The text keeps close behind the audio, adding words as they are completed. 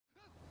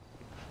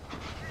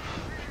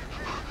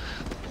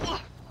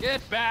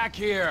Get back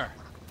here!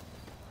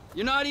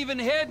 You're not even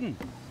hidden!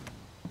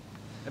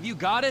 Have you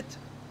got it?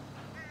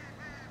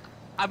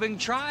 I've been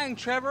trying,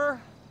 Trevor.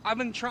 I've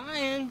been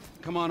trying.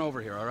 Come on over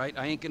here, all right?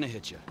 I ain't gonna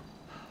hit you.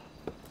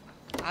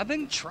 I've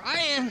been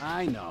trying.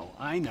 I know,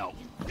 I know.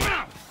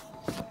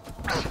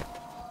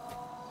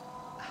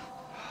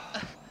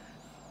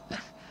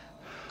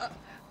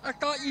 I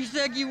thought you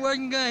said you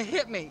wasn't gonna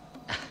hit me.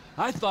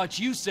 I thought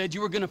you said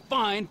you were gonna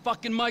find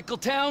fucking Michael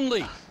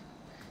Townley.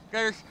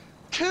 There's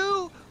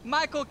 2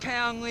 Michael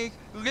Townleys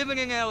living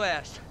in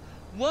LS.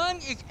 One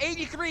is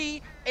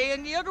 83,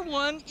 and the other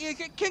one is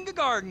at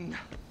kindergarten.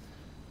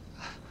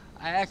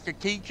 I asked the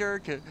teacher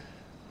to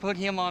put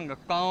him on the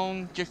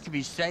phone just to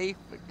be safe,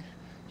 but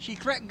she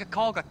threatened to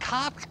call the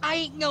cops. I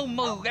ain't no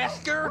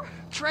molester,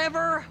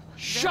 Trevor.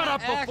 Shut up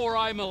before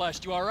I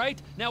molest you, all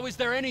right? Now, is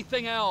there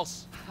anything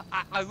else?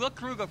 I looked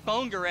through the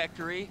phone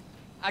directory.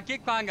 I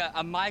did find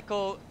a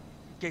Michael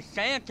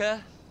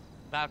DeSanta,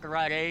 about the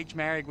right age,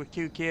 married with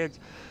 2 kids.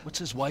 What's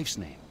his wife's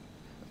name?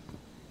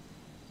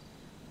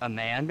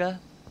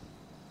 Amanda?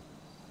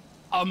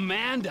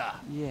 Amanda?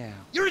 Yeah.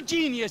 You're a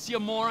genius, you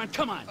moron.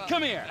 Come on,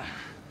 come here.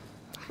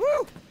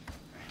 Woo!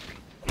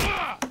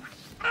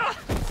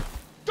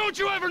 Don't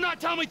you ever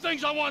not tell me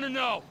things I want to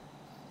know!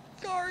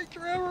 Sorry,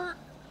 Trevor.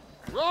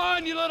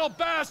 Run, you little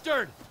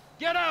bastard!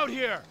 Get out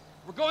here!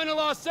 We're going to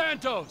Los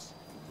Santos.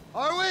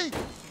 Are we?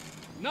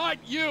 Not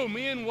you,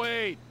 me and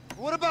Wade.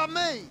 What about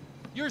me?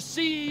 You're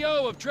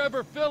CEO of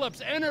Trevor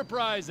Phillips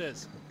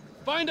Enterprises.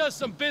 Find us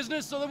some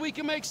business so that we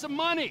can make some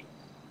money.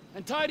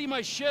 And tidy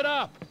my shit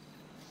up.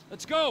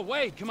 Let's go,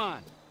 Wade, come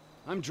on.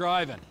 I'm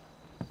driving.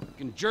 You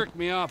can jerk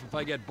me off if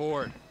I get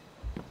bored.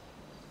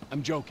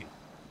 I'm joking.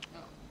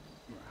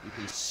 You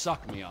can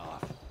suck me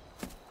off.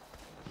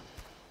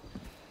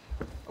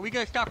 Are we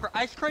gonna stop for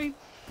ice cream?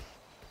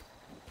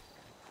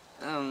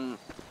 So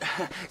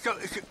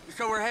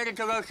we're headed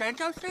to Los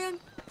Santos then?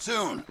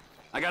 Soon.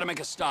 I gotta make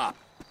a stop.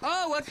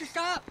 Oh, what's the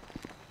stop?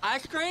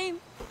 Ice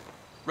cream?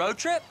 Road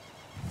trip?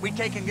 We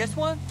taking this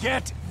one?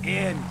 Get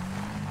in.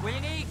 We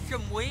need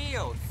some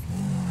wheels.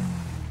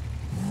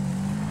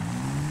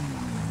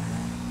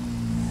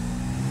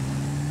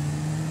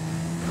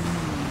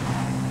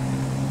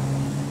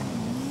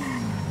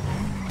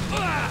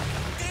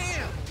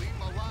 Damn! Leave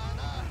my line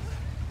up.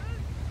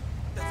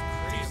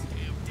 That's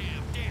crazy.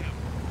 Damn.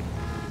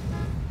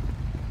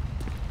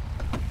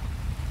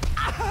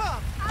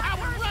 I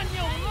will run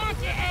you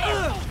monkey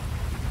ass!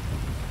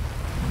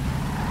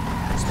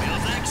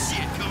 Smells like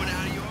shit coming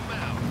out of your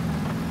mouth.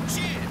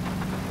 Shit!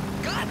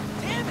 God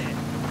damn it!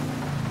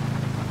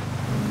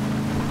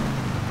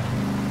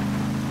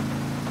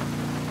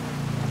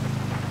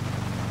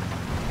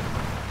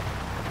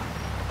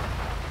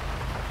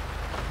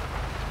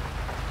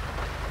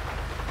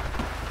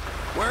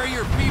 Where are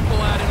your people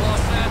at in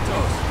Los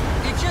Santos?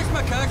 It's just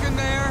my cousin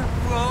there,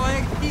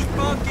 Floyd. He's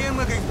bunked in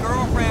with his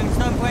girlfriend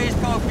someplace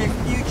called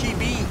Vespucci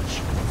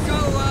Beach. So,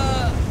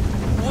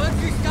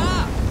 what's your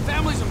stop?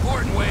 Family's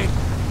important, Wade.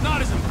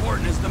 Not as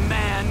important as the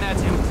man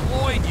that's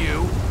employed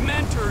you,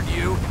 mentored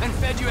you, and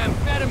fed you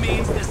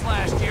amphetamines this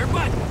last year,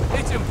 but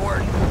it's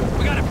important.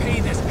 We gotta pay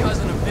this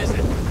cousin a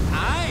visit.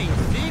 I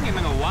ain't seen him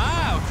in a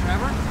while,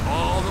 Trevor.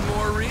 All the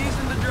more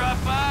reason to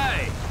drop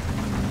by.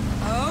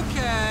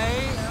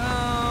 Okay,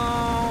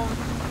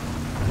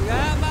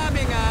 that might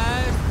be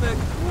nice, but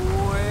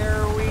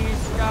where are we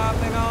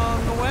stopping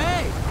on the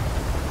way?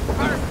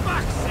 For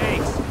fuck's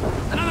sakes!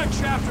 Another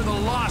chapter of the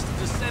lost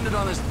descended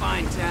on this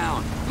fine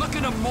town.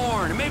 Looking to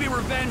mourn and maybe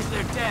revenge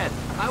their dead.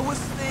 I was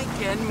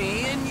thinking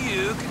me and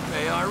you could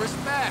pay our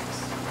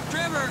respects.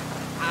 Trevor,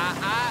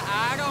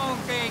 I don't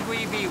think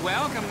we'd be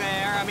welcome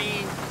there. I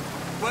mean,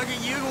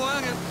 wasn't you the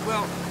one who,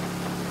 well,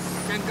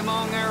 sent them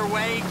on their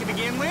way to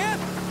begin with?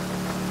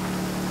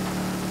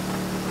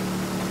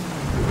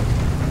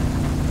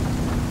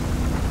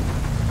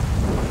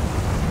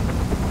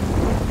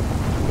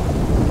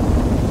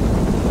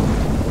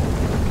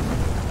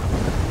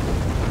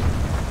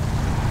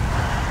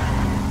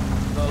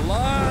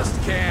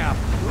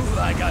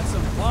 I got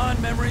some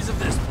fond memories of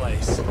this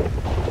place.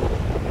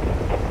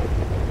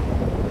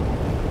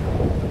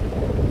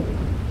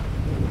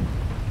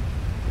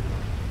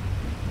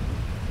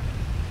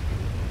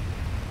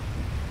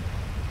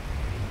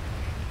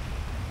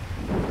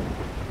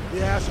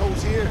 The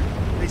assholes here,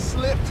 they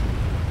slipped.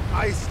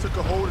 Ice took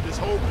a hold of this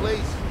whole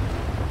place.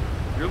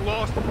 You're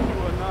lost, but you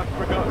are not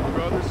forgotten,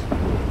 brothers.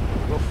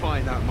 We'll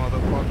find that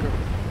motherfucker.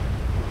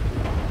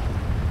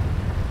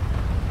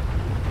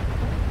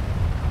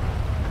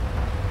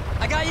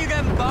 I got you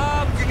them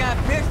bombs and that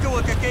pistol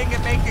with the thing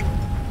that makes it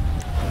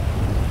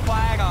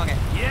flag on it.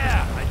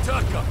 Yeah, I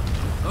took them.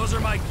 Those are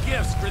my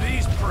gifts for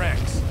these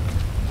pricks.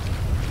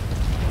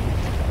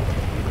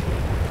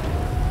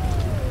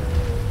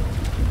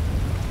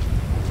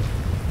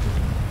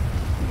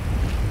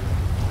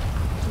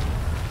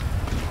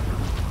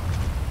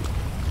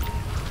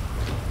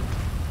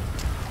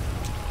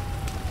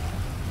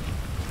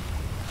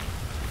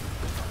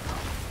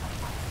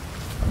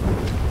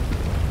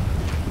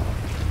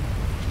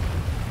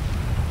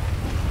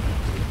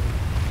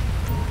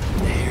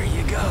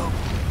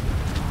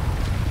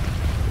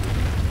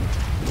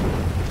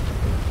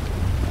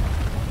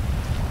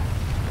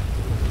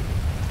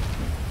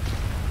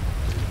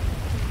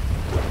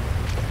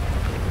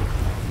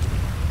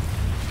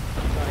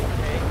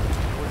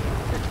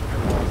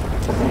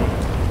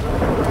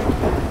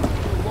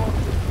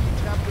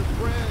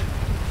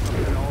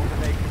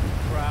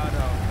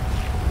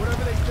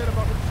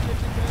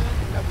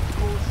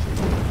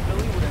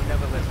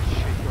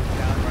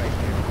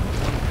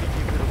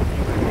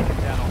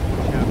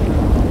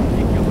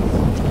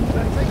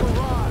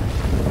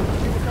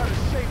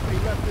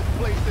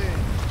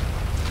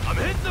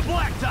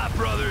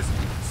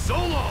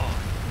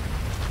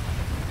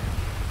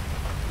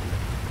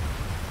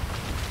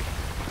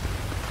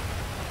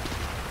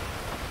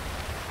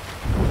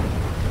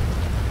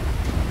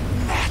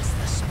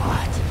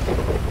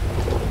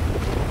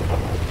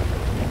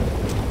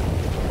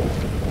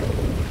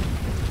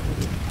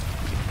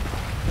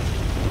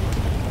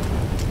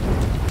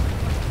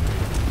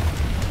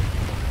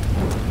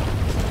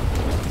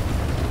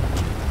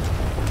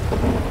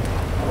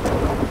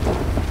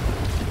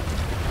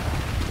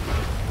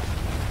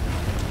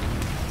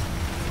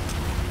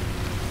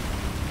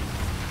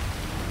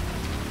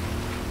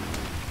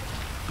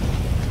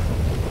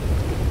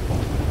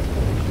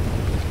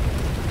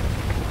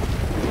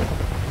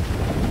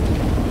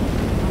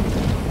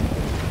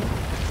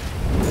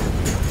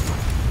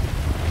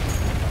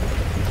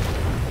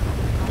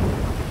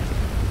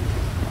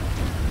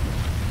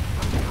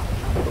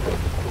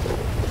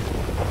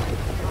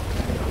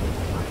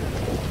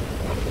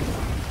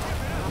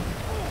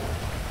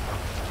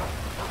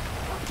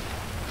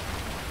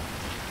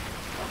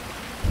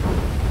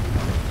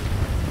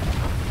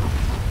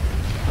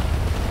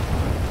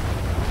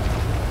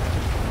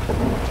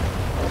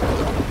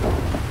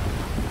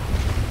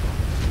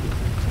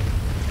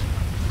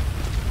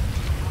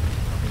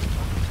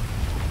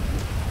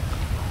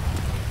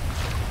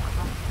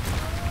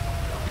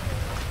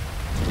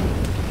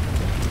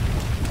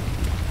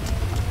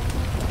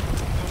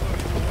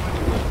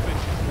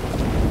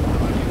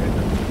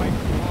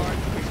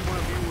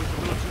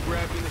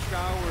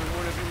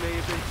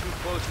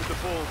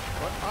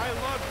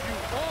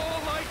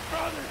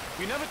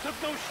 You never took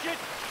no shit.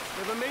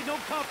 Never made no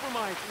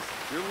compromises.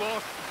 You're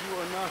lost, but you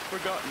are not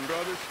forgotten,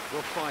 brothers.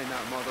 We'll find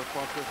that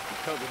motherfucker and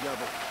tell the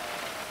devil.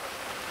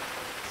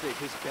 Save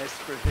his best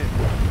for him.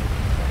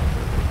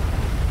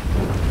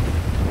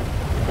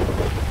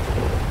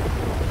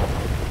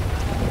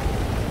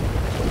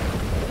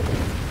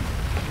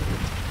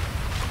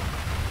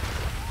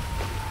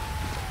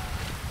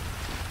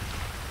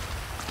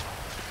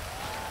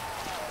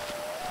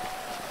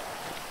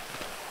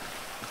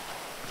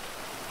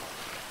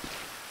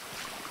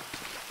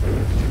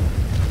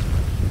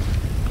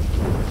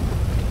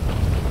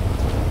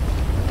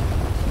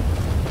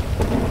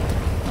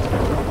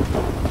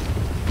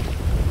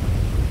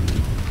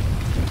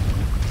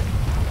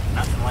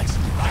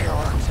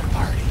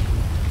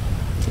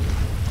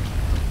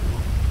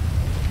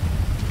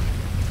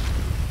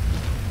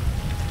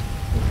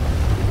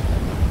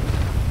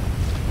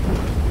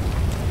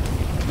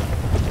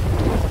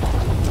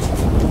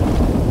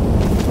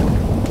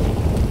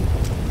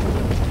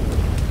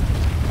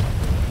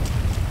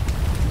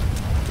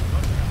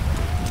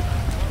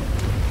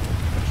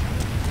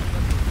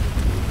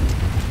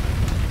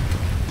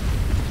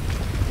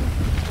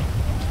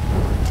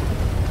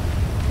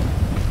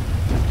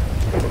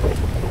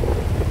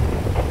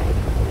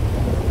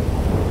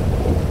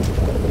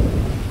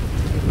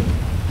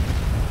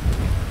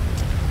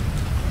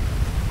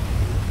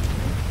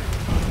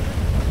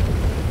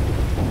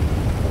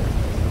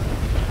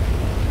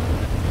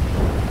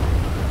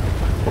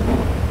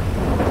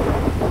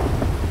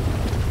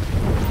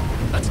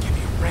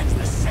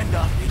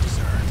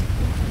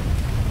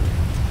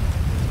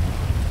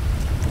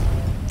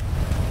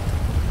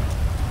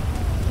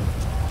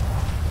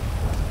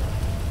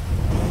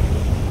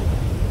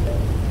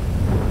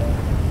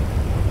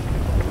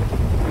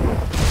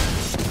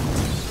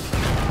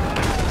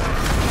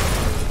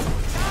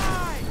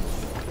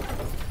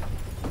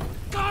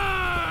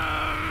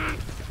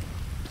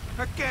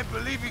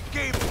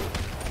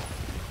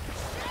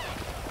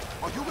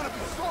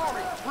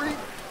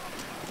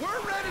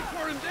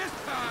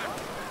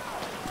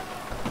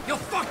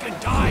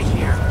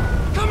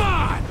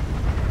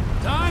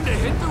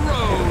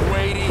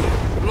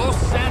 Los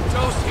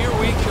Santos, here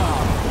we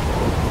come.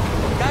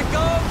 That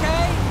go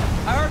okay?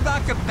 I heard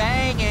about the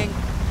banging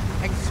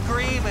and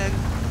screaming,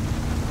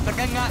 but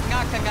then not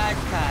the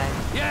nice kind.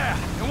 Yeah,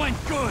 it went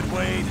good,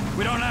 Wade.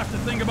 We don't have to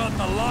think about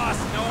the loss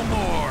no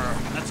more.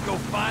 Let's go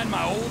find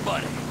my old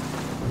buddy.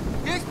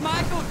 This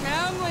Michael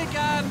Townley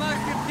guy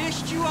must have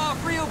pissed you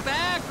off real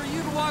bad for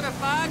you to want to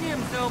find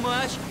him so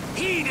much.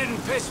 He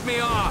didn't piss me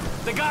off.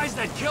 The guys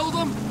that killed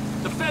him,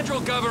 the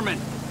federal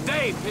government,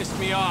 they pissed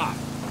me off.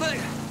 But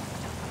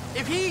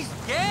if he's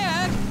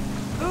dead,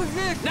 who's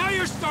this? Now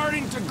you're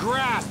starting to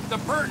grasp the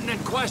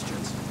pertinent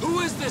questions. Who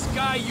is this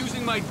guy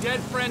using my dead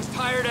friend's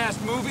tired-ass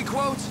movie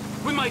quotes?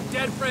 With my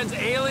dead friend's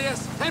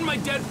alias? And my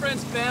dead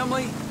friend's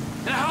family?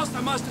 In a house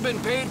that must have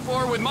been paid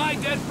for with my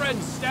dead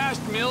friend's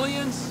stashed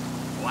millions?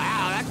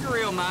 Wow, that's a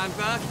real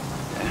mindfuck.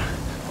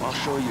 I'll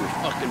show you a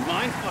fucking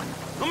mindfuck.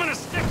 I'm gonna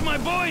stick my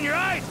boy in your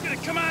eye. It's gonna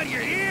come out of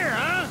your ear,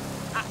 huh?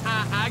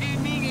 I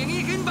didn't mean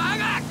anything by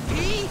that,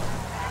 P.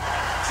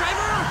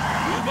 Trevor!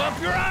 Move up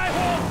your eye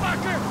hole,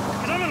 fucker!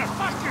 Cause I'm gonna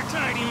fuck your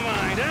tiny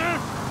mind, huh?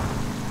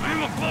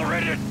 I'm about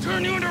ready to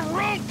turn you into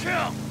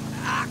roadkill!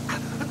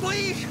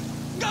 Please,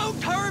 don't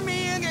turn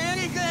me into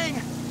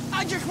anything!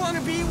 I just want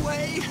to be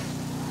Wade.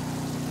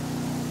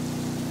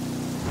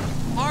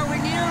 Are we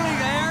nearly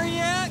there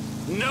yet?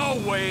 No,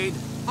 Wade.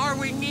 Are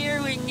we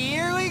nearly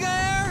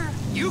there?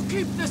 You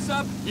keep this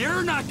up,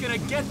 you're not gonna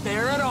get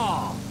there at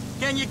all.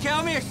 Can you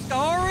tell me a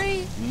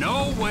story?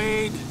 No,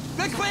 Wade.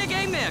 Let's play a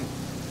game then.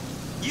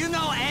 You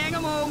know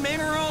animal,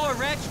 mineral, or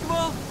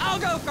vegetable? I'll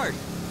go first.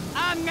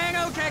 I'm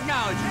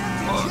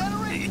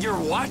nanotechnology. You're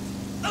what?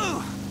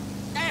 Ooh,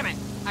 damn it.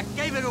 I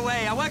gave it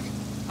away. I wasn't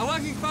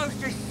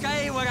supposed to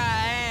say what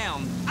I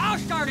am. I'll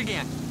start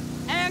again.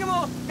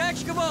 Animal,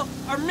 vegetable,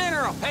 or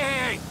mineral?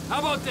 Hey, how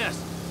about this?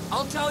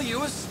 I'll tell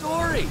you a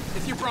story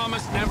if you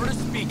promise never to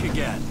speak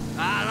again.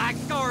 I like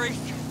stories.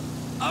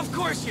 Of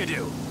course you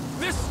do.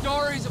 This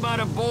story's about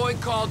a boy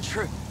called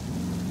Trisha.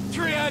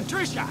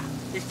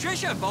 Is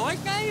Trisha a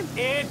boy's name?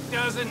 It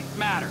doesn't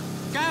matter.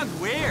 Sounds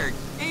weird.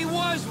 He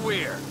was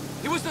weird.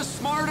 He was the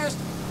smartest,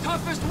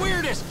 toughest,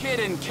 weirdest kid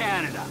in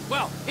Canada.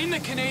 Well, in the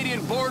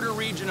Canadian border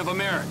region of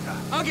America.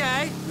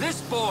 Okay.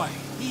 This boy,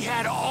 he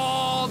had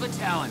all the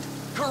talent,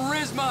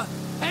 charisma,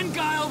 and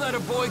guile that a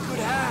boy could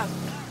have.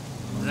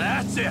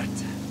 That's it.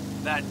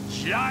 That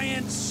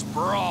giant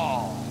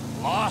sprawl,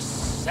 Los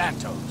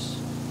Santos.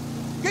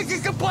 This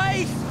is the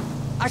place!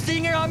 I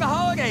seen it on the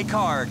holiday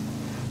card.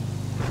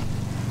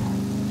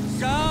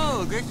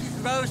 So, this is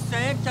Los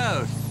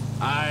Santos.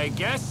 I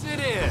guess it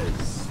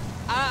is.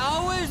 I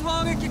always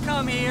wanted to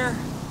come here.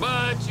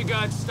 But you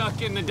got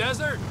stuck in the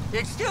desert.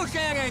 It's still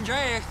San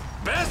Andreas.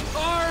 Best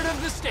part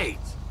of the state.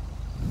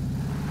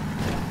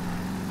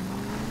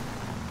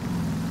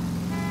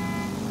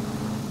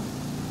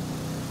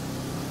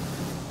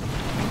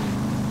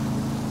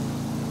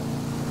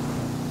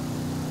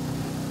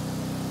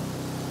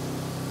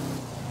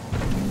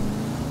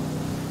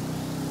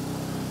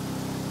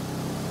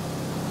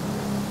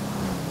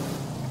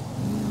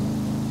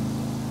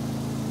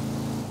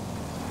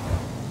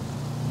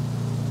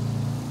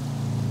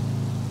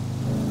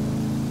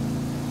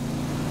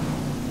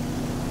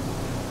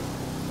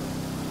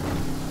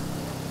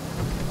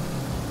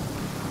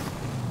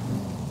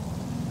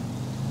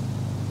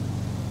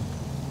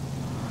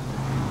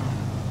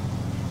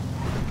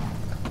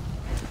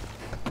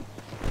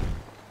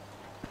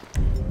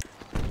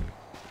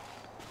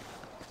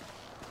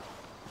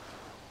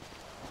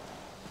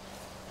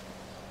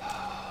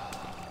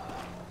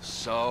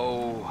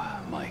 So,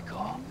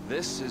 Michael,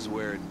 this is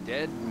where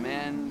dead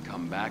men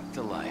come back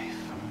to life.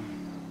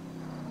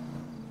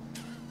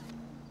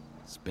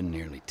 It's been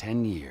nearly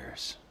 10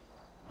 years.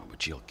 Oh,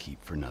 but you'll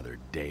keep for another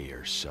day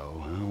or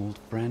so, huh, old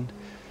friend?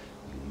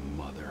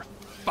 You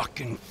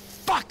motherfucking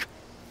fuck!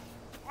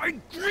 I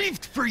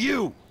grieved for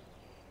you!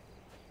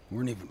 You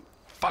weren't even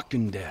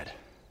fucking dead.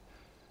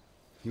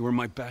 You were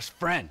my best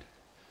friend.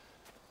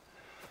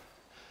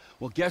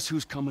 Well, guess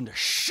who's coming to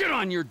shit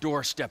on your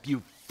doorstep,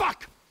 you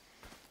fuck!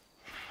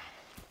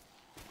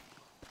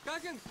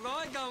 Cousin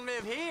Floyd don't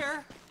live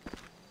here.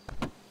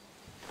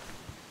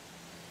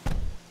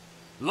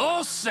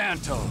 Los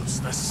Santos,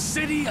 the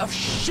city of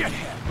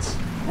shitheads.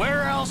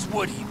 Where else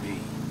would he be?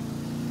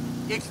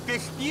 It's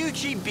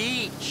Vespucci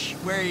Beach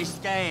where he's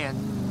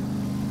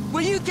staying.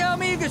 Will you tell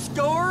me the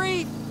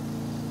story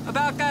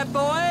about that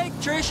boy,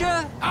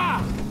 Trisha?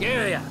 Ah,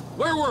 yeah.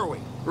 Where were we?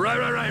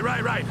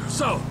 Right.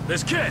 So,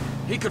 this kid,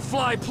 he could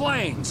fly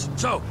planes.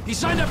 So, he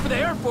signed up for the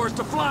Air Force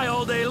to fly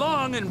all day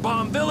long and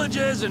bomb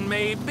villages and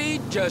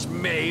maybe, just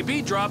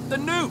maybe, drop the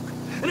nuke.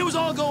 And it was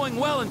all going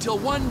well until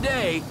one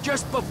day,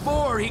 just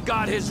before he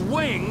got his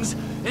wings,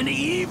 an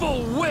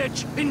evil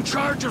witch in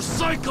charge of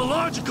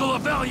psychological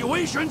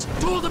evaluations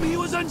told him he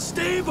was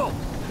unstable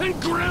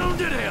and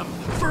grounded him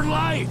for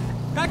life.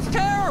 That's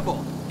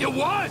terrible. It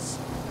was.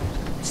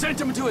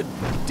 Sent him into a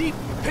deep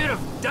pit of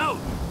doubt,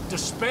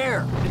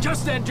 despair. And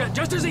just then,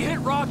 just as he hit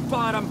rock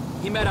bottom,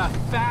 he met a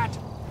fat,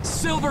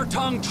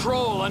 silver-tongued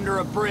troll under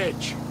a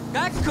bridge.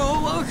 That's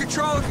cool. What was the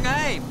troll's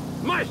name?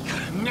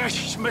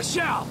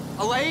 Michelle.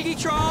 A lady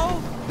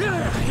troll?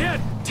 Yeah, he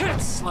had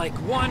tits like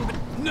one, but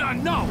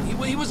no,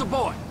 he was a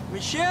boy.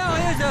 Michelle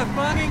is a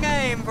funny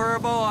name for a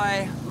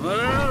boy.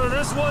 Well,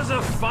 this was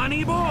a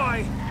funny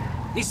boy.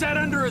 He sat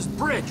under his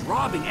bridge,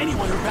 robbing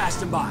anyone who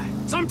passed him by.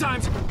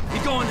 Sometimes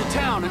he'd go into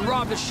town and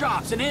rob the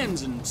shops and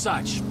inns and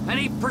such. And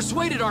he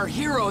persuaded our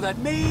hero that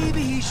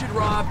maybe he should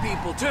rob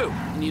people too.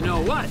 And you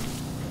know what?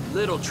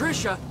 Little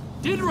Trisha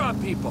did rob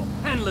people,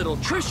 and little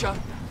Trisha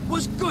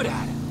was good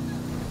at it.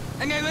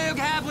 And they lived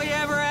happily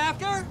ever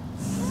after?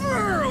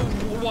 For a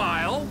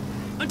while.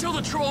 Until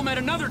the troll met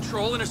another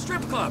troll in a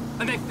strip club,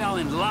 and they fell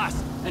in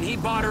lust. And he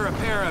bought her a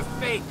pair of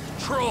fake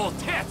troll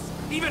tits,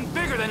 even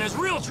bigger than his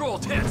real troll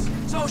tits,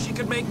 so she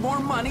could make more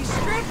money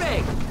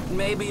stripping.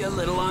 Maybe a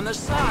little on the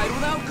side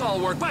without call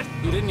work, but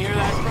you didn't hear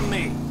that from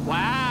me.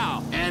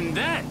 Wow. And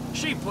then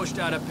she pushed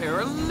out a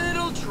pair of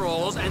little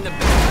trolls and the...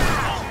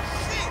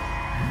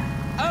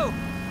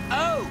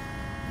 Oh!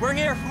 We're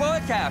near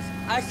Floyd's house.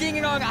 I've seen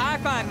it on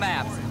iPhone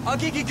maps. I'll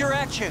give you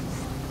directions.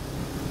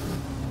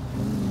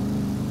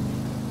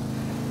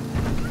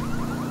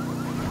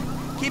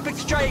 Keep it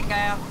straight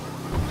now.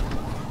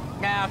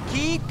 Now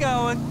keep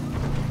going.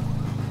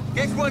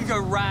 This one's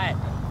a right.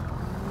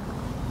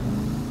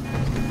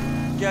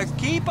 Just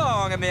keep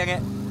on a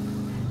minute.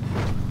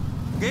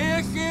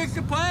 This is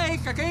the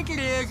place. I think it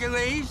is, at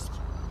least.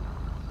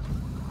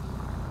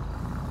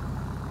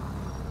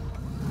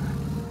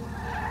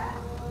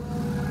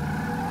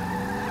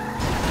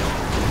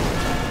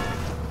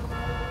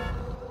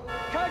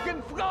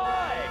 Cousin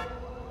Floyd!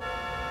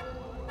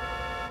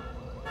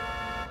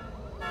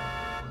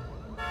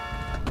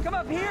 Come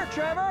up here,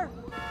 Trevor!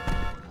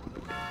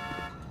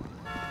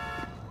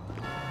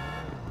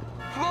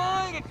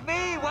 Floyd, it's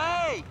me,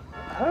 Wade!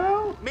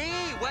 Who? Me,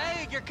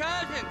 Wade, your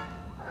cousin!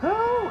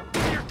 Who?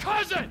 Your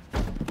cousin!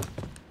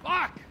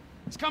 Fuck!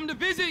 He's come to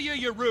visit you,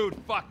 you rude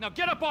fuck. Now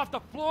get up off the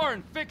floor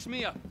and fix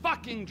me a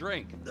fucking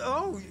drink.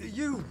 Oh,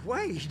 you,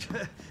 wait.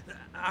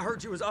 I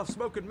heard you was off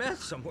smoking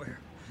meth somewhere.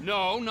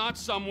 No, not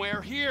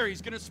somewhere. Here.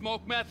 He's gonna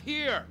smoke meth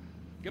here.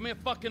 Give me a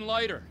fucking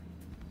lighter.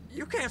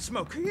 You can't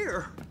smoke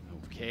here.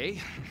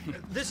 Okay.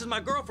 This is my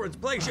girlfriend's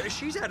place.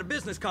 She's at a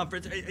business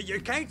conference.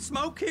 You can't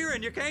smoke here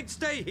and you can't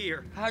stay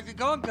here. How's it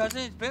going,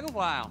 cousin? It's been a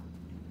while.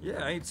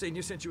 Yeah, I ain't seen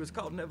you since you was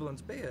caught in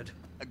Evelyn's bed.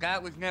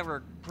 That was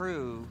never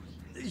proved.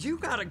 You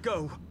gotta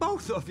go,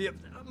 both of you.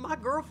 My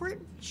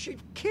girlfriend,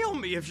 she'd kill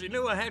me if she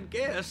knew I had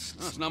guests.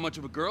 Well, it's not much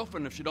of a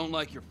girlfriend if you don't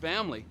like your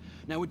family.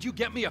 Now, would you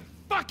get me a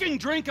fucking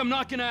drink? I'm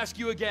not gonna ask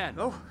you again.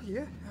 Oh,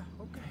 yeah,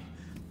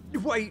 okay.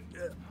 Wait,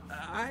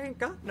 I ain't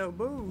got no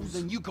booze.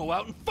 Then you go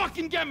out and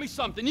fucking get me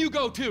something. You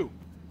go too.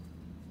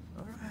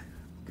 All right,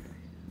 okay.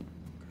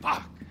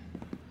 Fuck.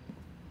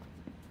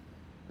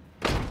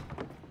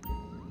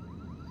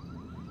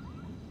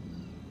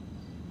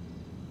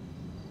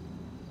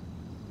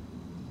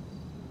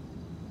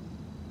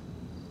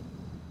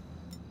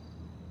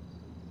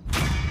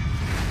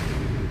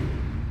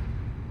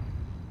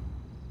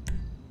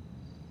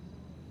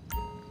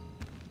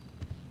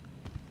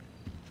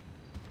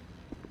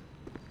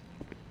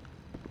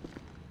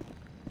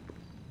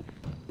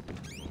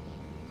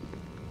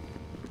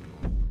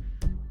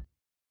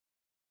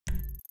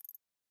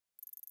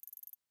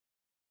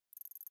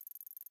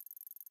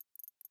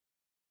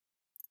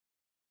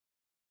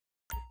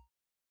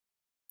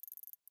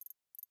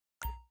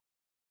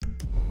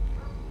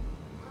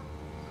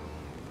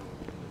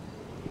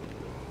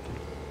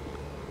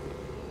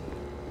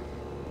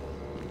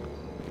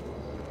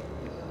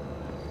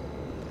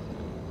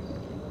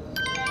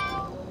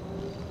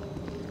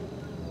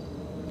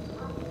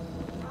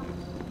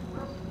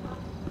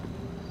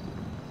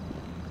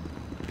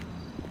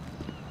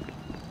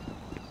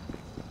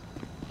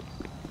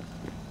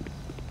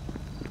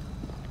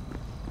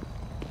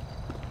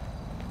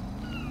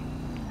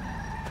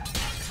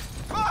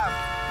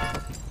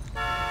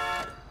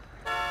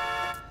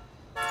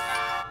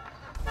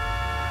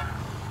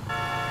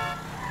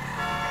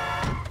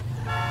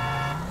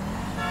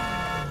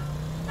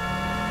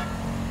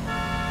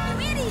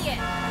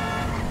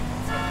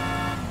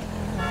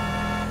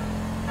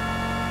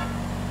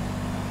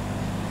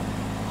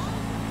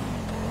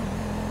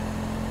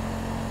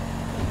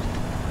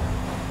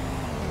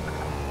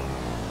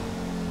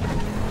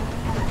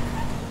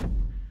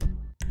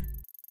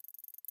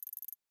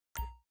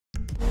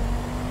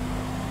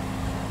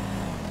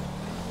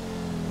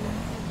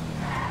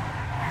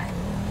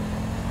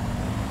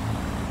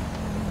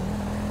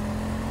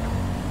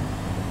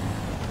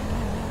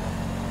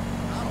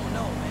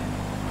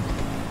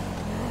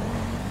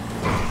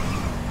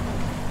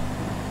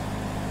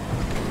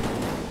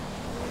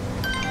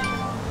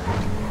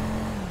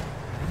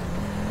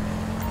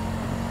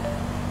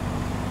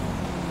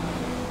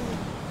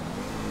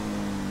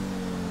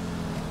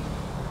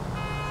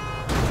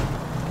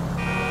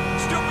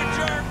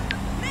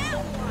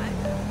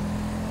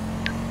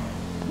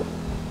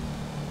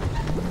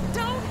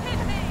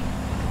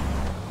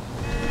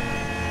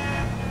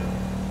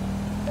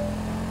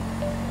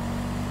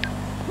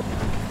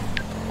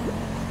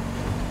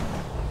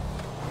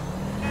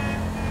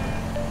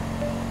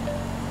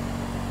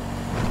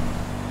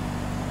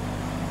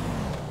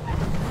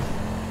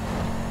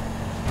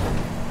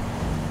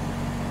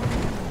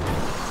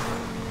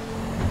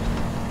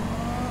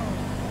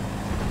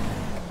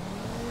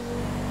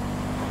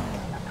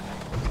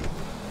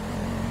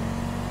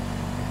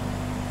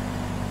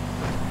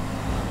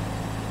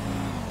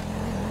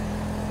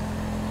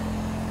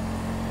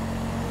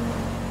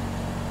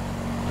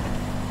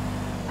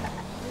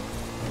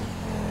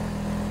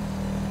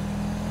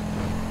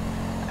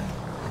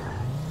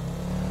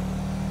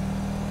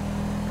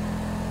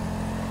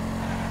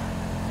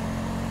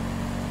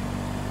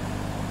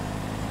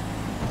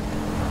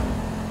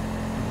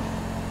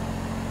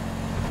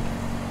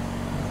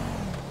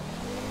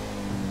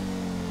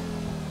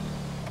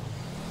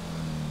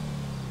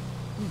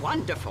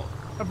 wonderful.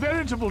 A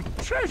veritable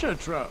treasure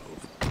trove.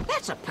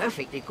 That's a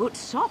perfectly good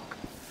sock.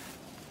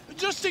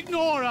 Just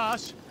ignore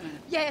us.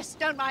 Yes,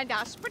 don't mind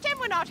us. Pretend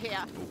we're not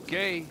here.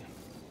 Okay.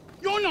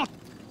 You're not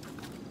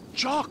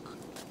Jock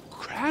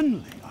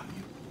Cranley, are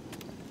you?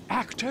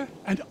 Actor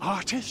and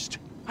artist?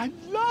 I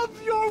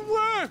love your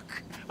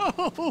work.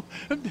 Oh,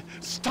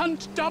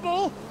 stunt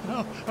double.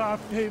 Oh, our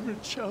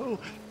favorite show.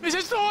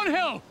 Mrs.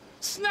 Thornhill,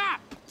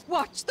 snap.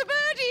 Watch the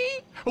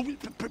birdie. Oh,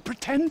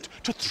 pretend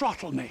to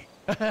throttle me.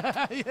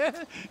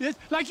 Yes,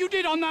 like you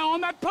did on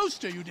that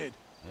poster you did.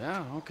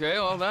 Yeah, okay,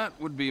 well, that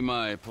would be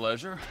my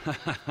pleasure.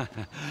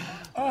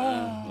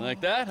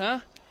 Like that, huh?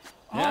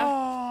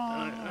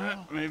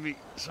 Yeah? Maybe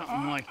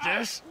something like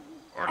this?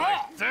 Or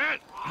like that?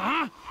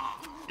 Huh?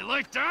 You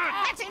like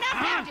that? That's enough,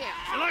 now, dear.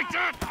 You like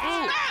that?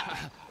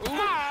 Ooh!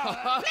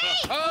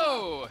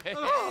 Oh,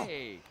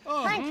 hey!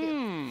 Thank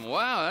you.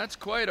 Wow, that's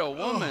quite a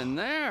woman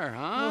there,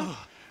 huh?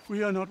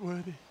 We are not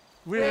worthy.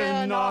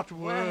 We're not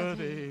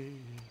worthy.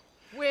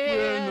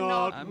 We're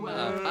not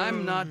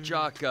I'm not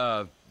Jock,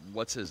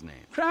 what's his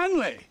name?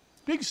 Cranley,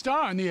 big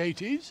star in the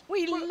 80s.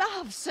 We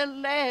love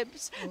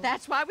celebs.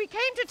 That's why we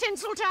came to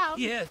Tinseltown.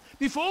 Yes.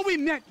 Before we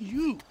met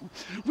you,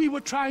 we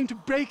were trying to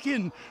break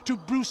in to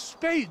Bruce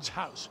Spade's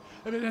house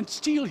and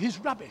steal his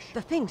rubbish.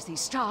 The things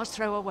these stars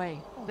throw away.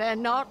 They're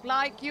not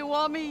like you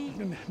or me.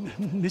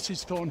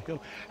 Mrs.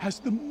 Thornhill has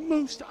the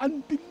most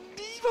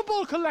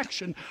unbelievable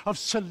collection of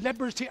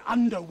celebrity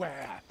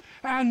underwear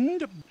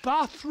and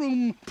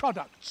bathroom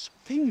products.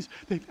 Things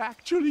they've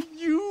actually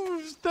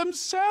used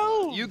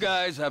themselves. You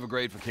guys have a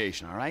great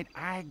vacation, all right?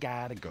 I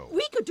gotta go.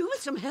 We could do with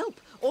some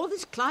help. All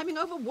this climbing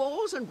over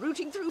walls and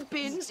rooting through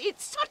bins,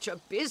 it's such a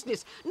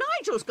business.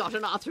 Nigel's got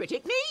an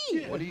arthritic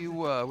knee. What do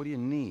you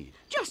need?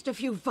 Just a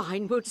few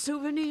Vinewood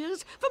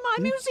souvenirs for my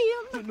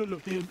museum.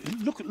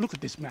 Look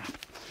at this map.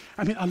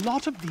 I mean, a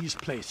lot of these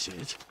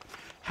places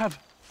have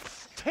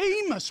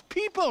famous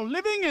people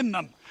living in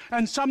them,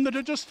 and some that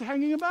are just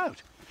hanging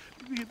about.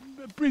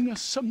 Bring us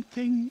some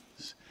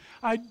things.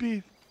 I'd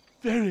be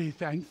very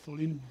thankful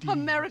indeed.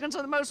 Americans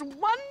are the most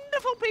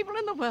wonderful people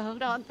in the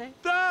world, aren't they?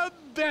 The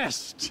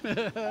best.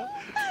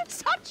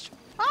 Such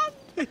fun.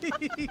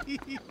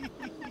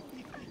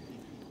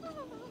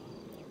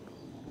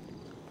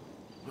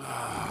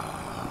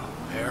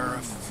 Pair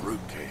of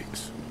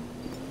fruitcakes.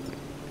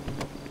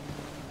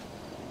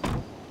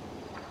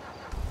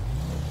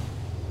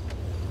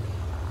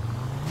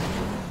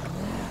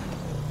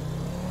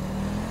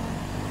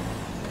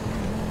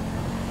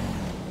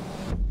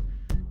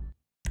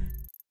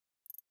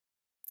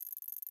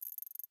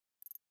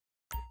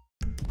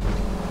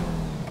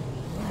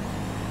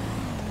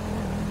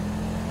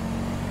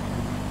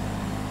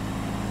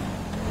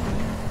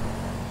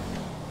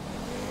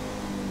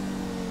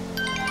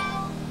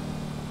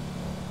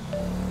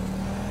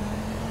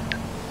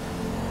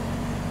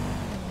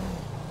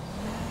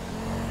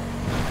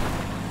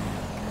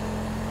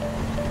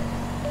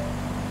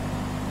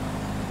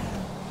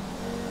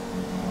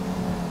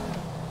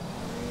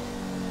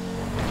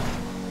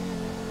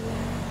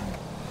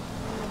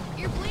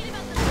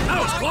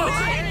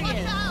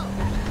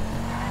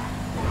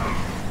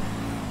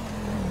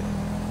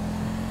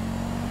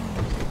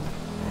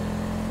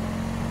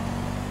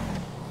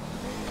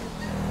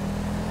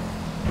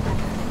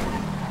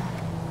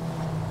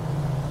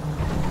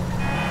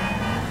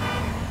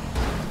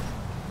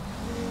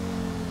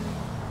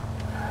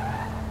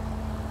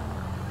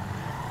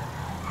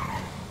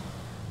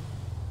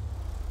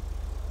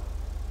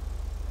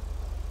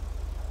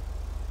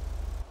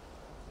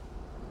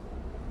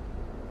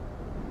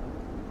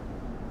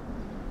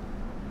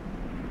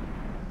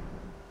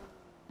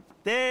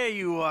 There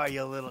you are,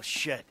 you little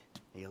shit.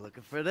 Are you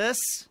looking for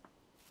this?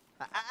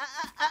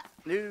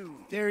 No.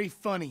 Very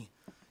funny.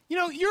 You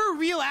know, you're a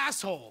real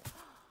asshole.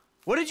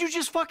 What did you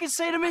just fucking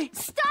say to me?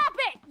 Stop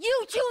it!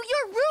 You two,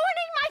 you're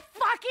ruining my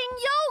fucking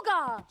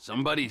yoga!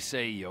 Somebody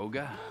say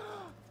yoga?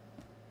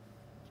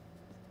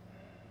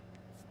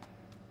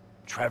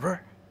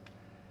 Trevor?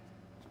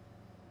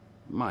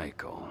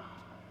 Michael.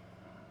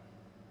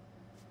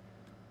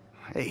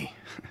 Hey.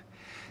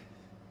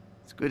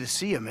 It's good to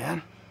see you,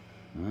 man.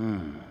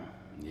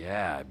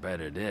 Yeah, I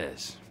bet it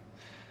is.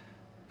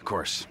 Of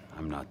course,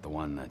 I'm not the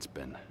one that's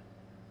been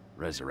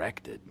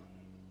resurrected.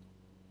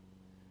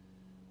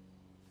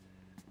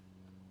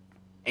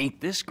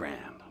 Ain't this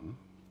grand, huh?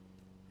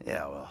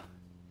 Yeah, well,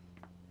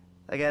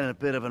 I got in a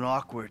bit of an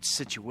awkward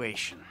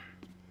situation.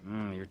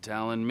 You're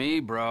telling me,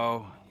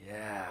 bro.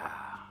 Yeah.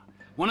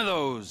 One of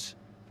those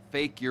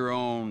fake your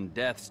own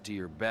deaths to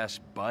your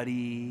best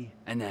buddy,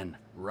 and then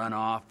run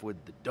off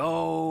with the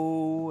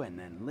dough, and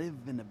then live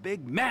in a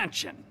big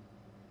mansion.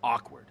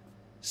 Awkward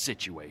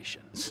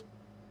situations.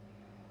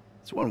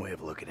 It's one way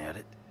of looking at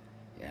it.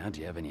 Yeah, do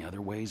you have any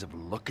other ways of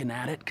looking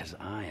at it? Because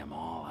I am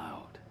all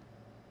out.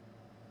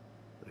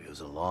 It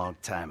was a long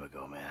time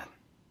ago, man.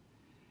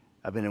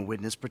 I've been in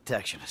witness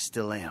protection. I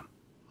still am.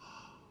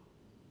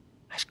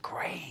 That's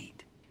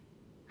great.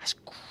 That's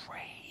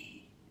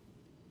great.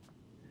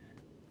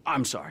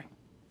 I'm sorry.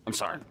 I'm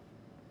sorry.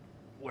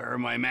 where are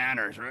my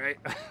manners, right?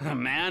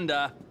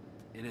 Amanda,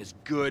 it is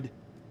good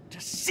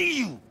to see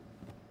you.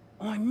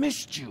 Oh, I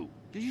missed you.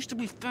 You used to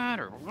be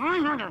fatter.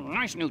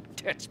 Nice new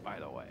tits, by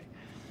the way.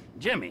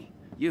 Jimmy,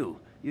 you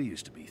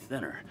used to be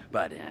thinner,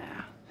 but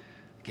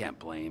can't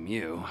blame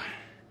you.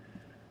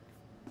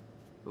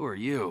 Who are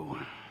you?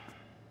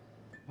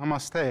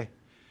 Namaste.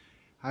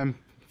 I'm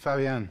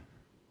Fabian.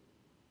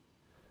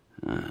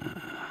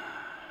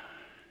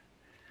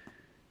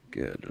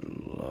 Good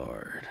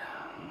Lord.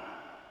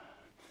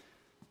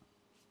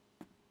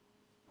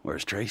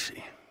 Where's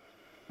Tracey?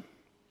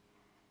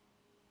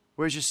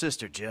 Where's your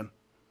sister, Jim?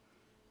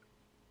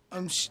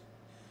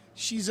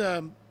 She's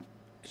trying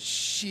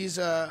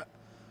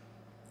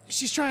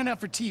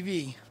out for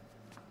TV.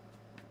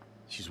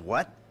 She's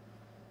what?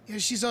 Yeah,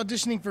 she's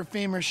auditioning for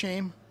Fame or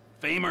Shame.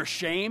 Fame or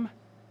Shame?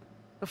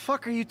 The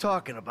fuck are you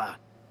talking about?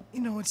 You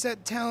know, it's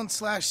that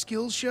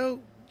talent/skills show.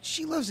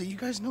 She loves it, you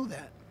guys know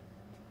that.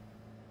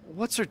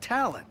 What's her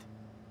talent?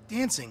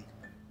 Dancing.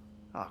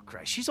 Oh,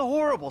 Christ, she's a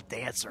horrible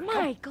dancer.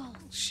 Michael.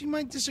 She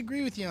might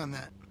disagree with you on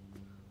that.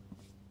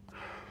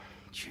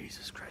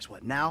 Jesus Christ,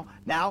 what, now?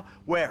 Now?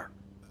 Where?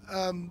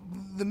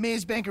 The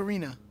Maze Bank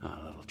Arena. Oh,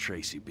 little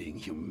Tracey being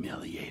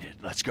humiliated.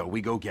 Let's go,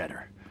 we go get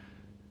her.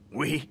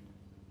 We?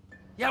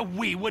 Yeah,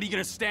 we. What, are you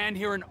gonna stand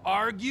here and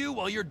argue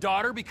while your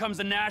daughter becomes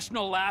a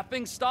national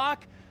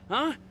laughingstock?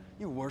 Huh?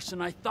 You're worse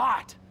than I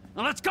thought.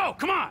 Now let's go,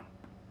 come on!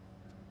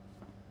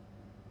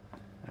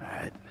 All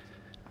right.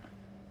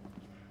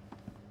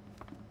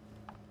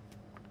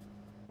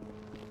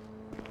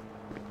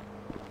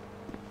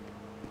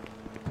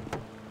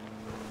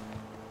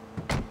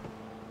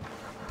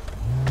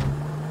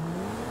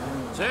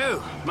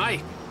 So,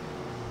 Mike,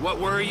 what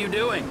were you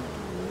doing?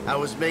 I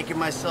was making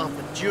myself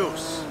a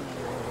juice.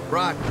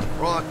 Broccoli,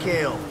 raw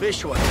kale,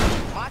 fish oil.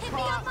 Get me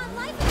off my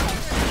life.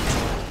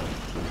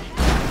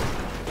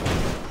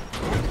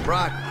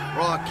 Broccoli,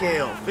 raw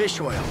kale,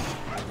 fish oil.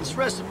 This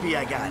recipe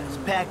I got is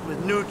packed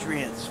with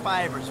nutrients,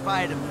 fibers,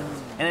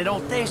 vitamins, and it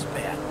don't taste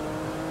bad.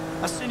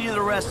 I'll send you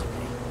the recipe.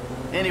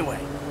 Anyway,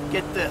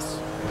 get this.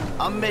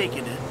 I'm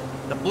making it.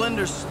 The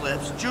blender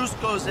slips, juice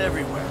goes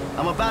everywhere.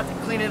 I'm about to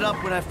clean it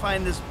up when I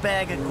find this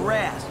bag of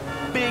grass.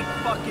 Big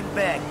fucking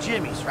bag,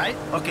 Jimmy's, right?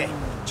 Okay,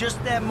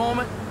 just that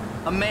moment,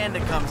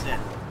 Amanda comes in.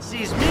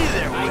 Sees me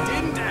there. I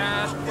didn't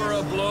ask for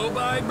a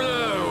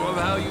blow-by-blow of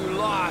how you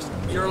lost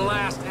your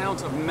last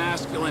ounce of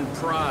masculine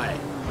pride.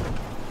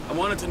 I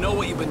wanted to know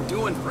what you've been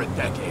doing for a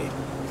decade.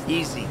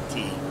 Easy,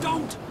 T.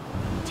 Don't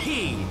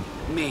T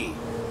me.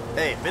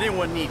 Hey, if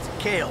anyone needs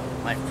kale,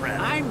 my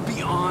friend. I'm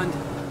beyond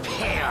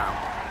kale,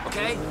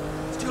 okay?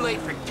 It's too late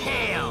for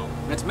kale.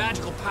 And its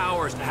magical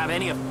powers to have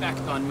any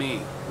effect on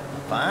me.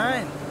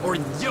 Fine. Or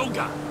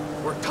yoga,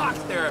 or talk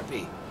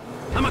therapy.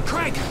 I'm a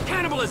crank,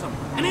 cannibalism,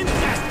 an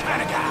incest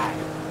kind of guy.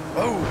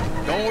 Oh,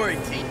 don't worry,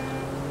 T.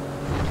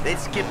 They'd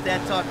skip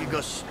that talk and go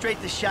straight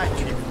to shock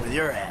treatment with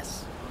your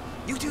ass.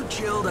 You too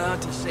chilled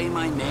out to say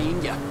my name,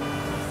 you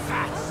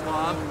fat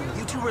slob?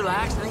 You too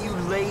relaxed and you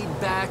laid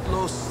back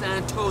Los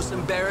Santos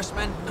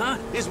embarrassment? Huh?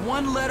 Is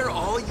one letter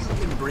all you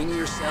can bring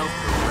yourself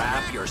to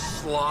wrap your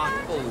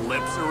slothful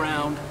lips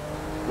around?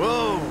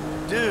 Whoa,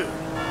 dude,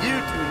 you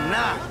do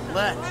not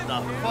let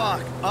the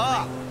fuck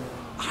up.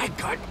 I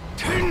got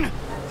 10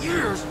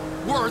 years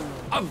worth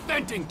of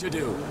venting to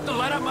do. The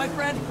let up, my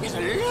friend, is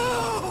a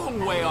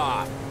long way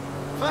off.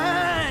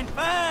 Fine,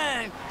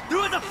 fine. Do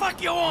what the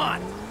fuck you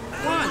want.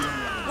 Well,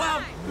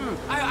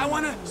 I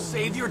want to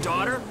save your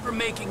daughter from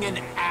making an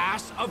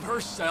ass of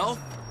herself.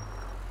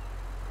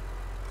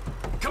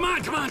 Come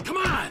on, come on, come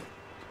on!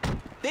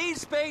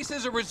 These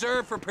spaces are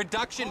reserved for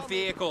production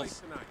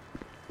vehicles.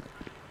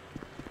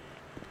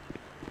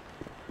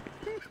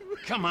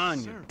 Come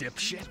on, you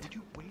dipshit.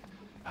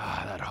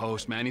 Ah, that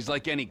host, man, he's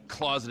like any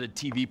closeted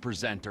TV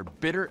presenter.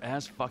 Bitter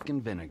as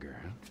fucking vinegar.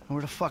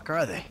 Where the fuck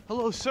are they?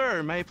 Hello,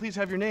 sir. May I please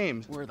have your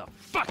names? Where the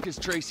fuck is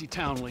Tracey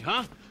Townley,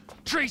 huh?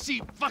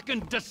 Tracey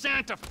fucking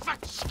DeSanta.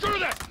 Fuck, screw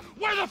that!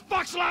 Where the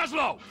fuck's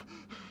Laszlo?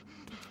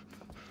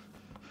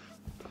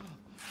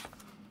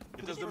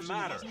 It doesn't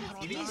matter.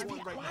 Please be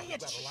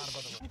quiet.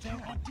 They're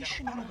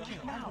auditioning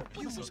right now.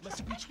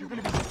 You're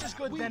gonna be just as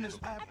good then as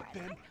Ben.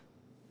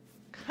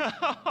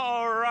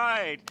 All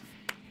right.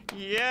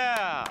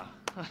 Yeah.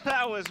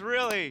 That was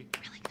really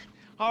good.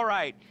 All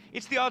right.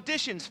 It's the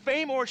auditions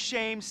Fame or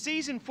Shame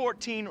Season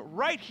 14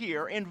 right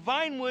here in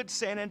Vinewood,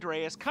 San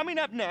Andreas. Coming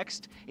up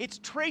next, it's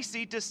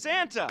Tracey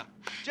DeSanta.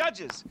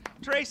 Judges,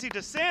 Tracey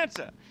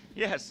DeSanta.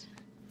 Yes.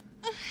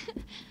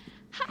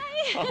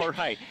 Hi. All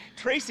right.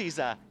 Tracey's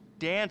a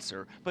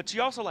dancer, but she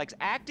also likes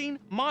acting,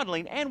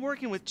 modeling, and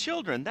working with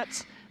children.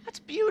 That's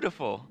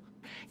beautiful.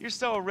 You're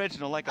so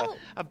original, like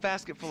a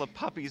basket full of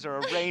puppies or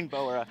a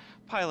rainbow or a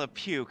pile of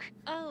puke.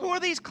 Oh. Who are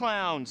these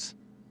clowns?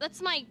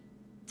 That's my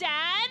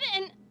dad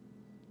and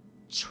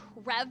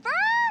Trevor?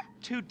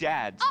 Two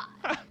dads.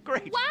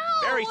 Great. Wow.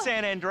 Very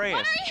San Andreas.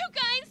 What are you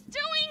guys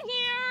doing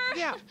here?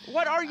 Yeah,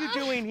 what are you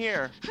doing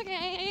here?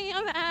 Okay,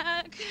 I'm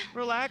back.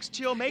 Relax,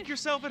 chill, make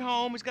yourself at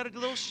home. He's got a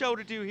little show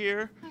to do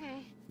here.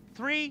 Okay.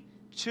 3,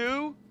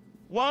 2,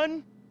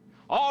 1.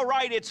 All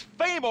right, it's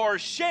fame or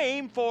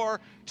shame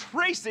for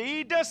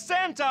Tracey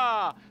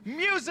DeSanta.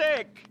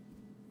 Music!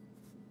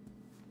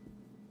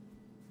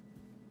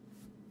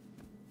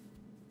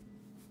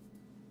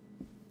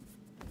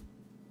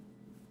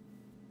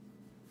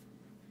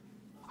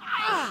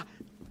 Ah!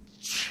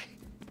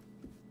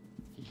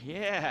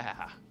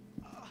 Yeah.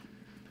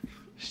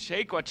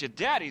 Shake what your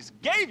daddies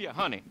gave you,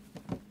 honey.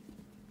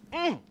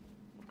 Look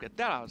at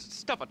that, I'll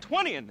stuff a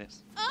 20 in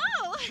this.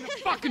 Oh!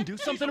 Fucking do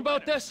something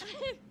about this.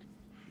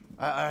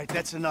 All right,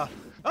 that's enough.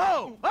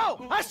 Oh!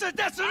 I said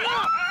that's enough!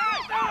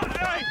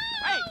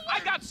 Hey, I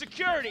got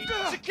security!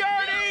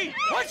 Security!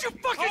 What'd you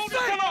fucking Hold say?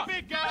 it, come on,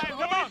 big guy!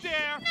 Come on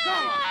there!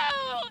 Come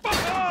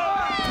on!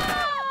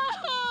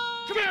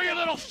 Come here, you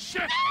little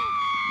shit!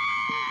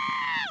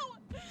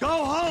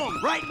 Go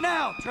home right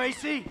now,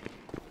 Tracey!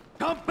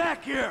 Come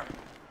back here!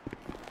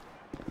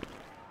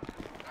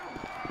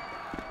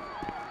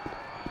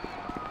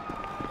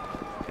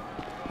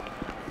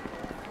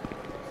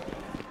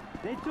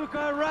 They took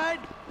our ride,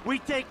 we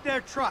take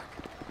their truck.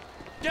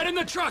 Get in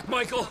the truck,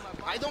 Michael!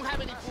 I don't have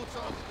any food,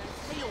 so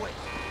stay away.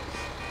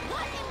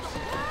 What in the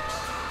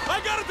world? I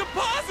got a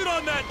deposit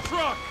on that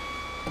truck!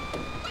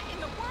 What in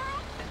the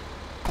world?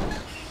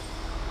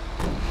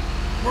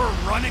 We're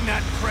running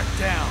that prick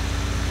down.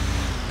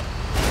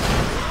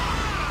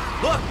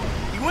 Look,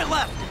 he went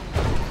left.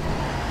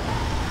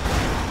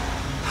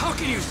 How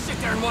can you sit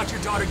there and watch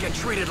your daughter get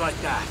treated like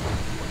that?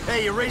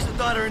 Hey, you raise a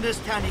daughter in this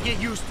town, you get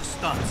used to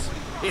stunts.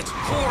 It's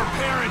poor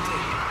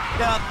parenting.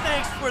 Now,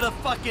 thanks for the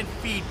fucking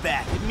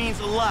feedback. It means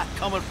a lot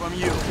coming from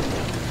you.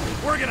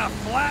 We're gonna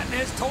flatten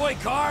his toy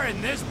car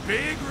in this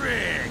big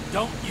rig.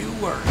 Don't you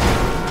worry.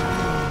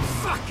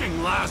 Fucking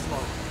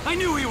Laszlo. I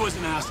knew he was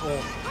an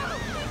asshole.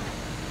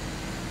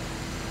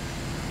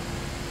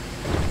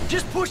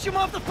 Just push him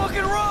off the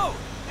fucking road.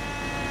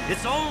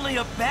 It's only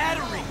a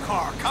battery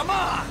car. Come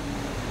on.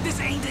 This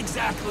ain't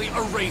exactly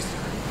a racer.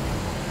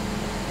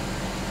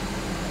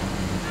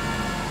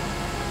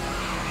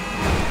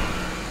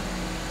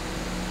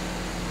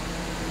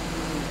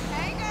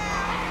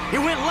 He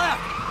went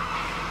left.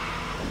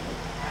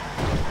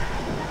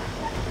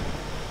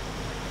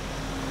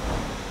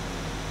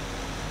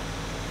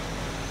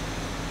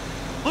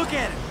 Look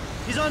at him.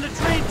 He's on the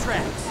train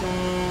tracks.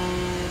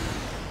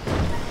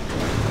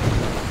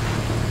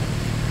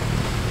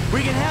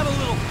 We can have a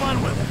little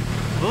fun with him,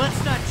 but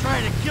let's not try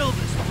to kill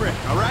this prick,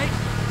 all right?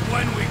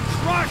 When we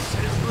crush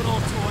his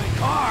little toy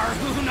car,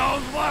 who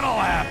knows what'll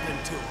happen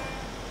to him?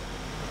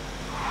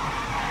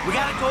 We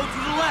gotta go to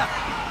the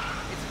left.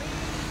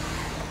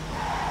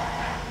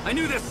 I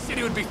knew this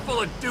city would be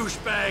full of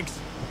douchebags.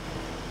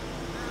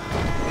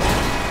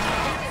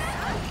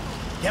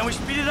 Can we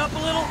speed it up a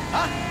little,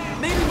 huh?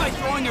 Maybe by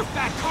throwing your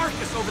fat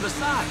carcass over the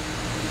side.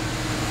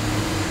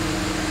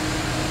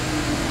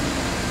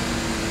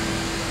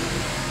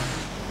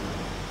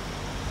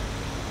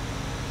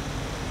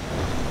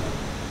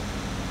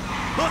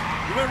 Look,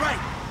 you went right.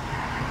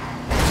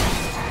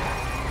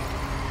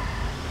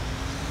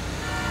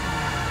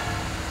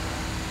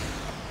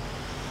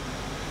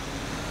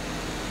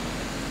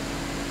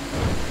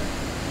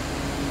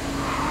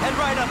 Head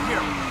right up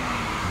here.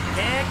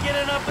 Can't get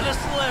enough of the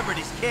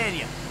celebrities, can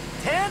you?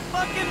 10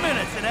 fucking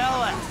minutes in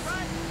LS.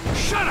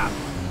 Shut up!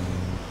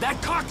 That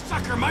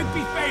cocksucker might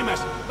be famous,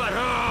 but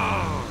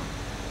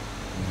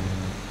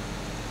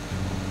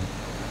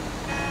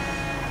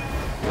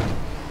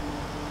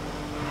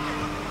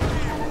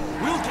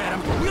We'll get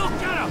him! We'll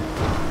get him!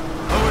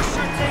 But we're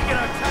sure taking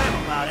our time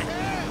about it.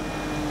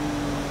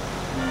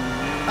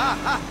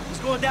 He's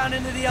going down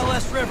into the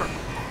LS River.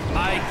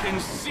 I can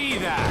see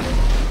that.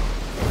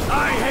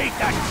 I hate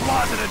that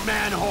closeted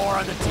man whore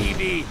on the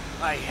TV.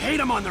 I hate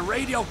him on the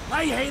radio.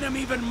 I hate him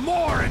even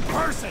more in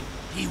person.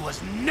 He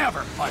was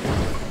never funny.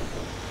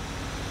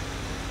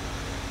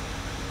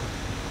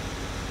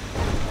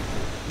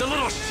 The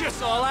little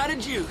shit's all out of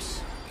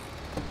juice.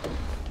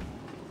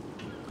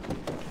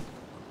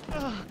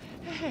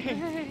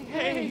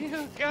 Hey,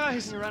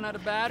 guys. You run out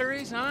of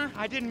batteries, huh?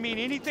 I didn't mean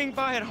anything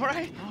by it, all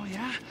right? Oh,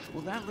 yeah?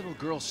 Well, that little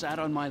girl sat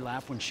on my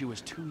lap when she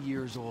was 2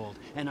 years old,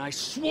 and I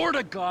swore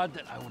to God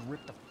that I would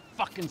rip the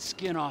fucking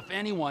skin off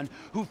anyone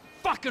who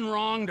fucking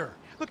wronged her.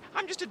 Look,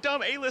 I'm just a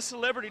dumb A-list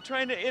celebrity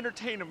trying to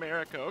entertain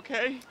America,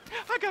 okay?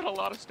 I got a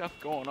lot of stuff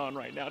going on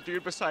right now,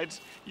 dude,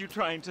 besides you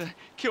trying to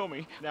kill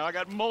me. Now, I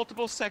got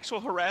multiple sexual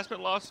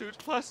harassment lawsuits,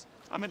 plus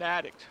I'm an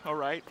addict, all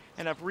right?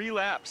 And I've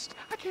relapsed.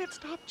 I can't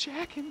stop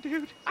jacking,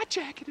 dude. I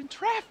jack it in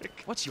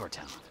traffic. What's your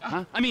talent,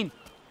 huh? I mean,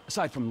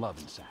 aside from love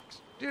and sex.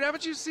 Dude,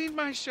 haven't you seen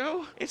my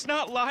show? It's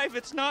not live,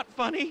 it's not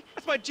funny.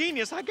 That's my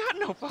genius. I got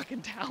no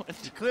fucking talent.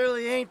 You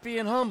clearly ain't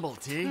being humble,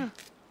 T.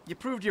 You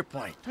proved your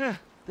point.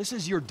 This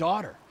is your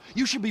daughter.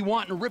 You should be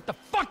wanting to rip the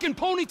fucking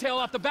ponytail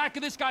off the back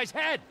of this guy's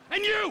head.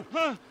 And you!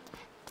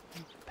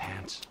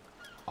 Pants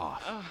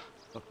off.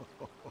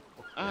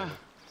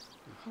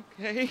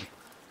 Okay.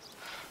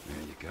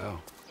 There you go.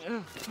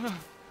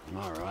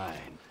 All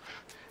right.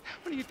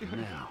 What are you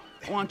doing? Now,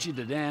 I want you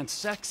to dance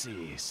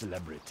sexy,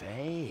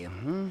 celebrity. I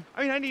mean,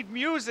 I need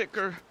music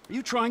or... Are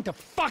you trying to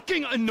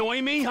fucking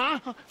annoy me, huh?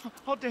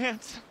 I'll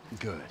dance.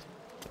 Good.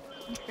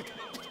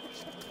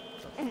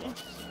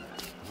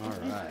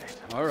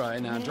 All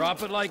right, now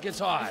drop it like it's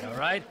hot, all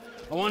right?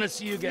 I want to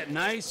see you get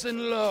nice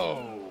and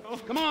low.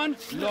 Come on,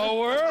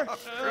 lower,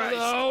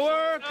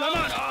 lower, come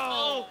on.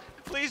 Oh,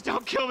 please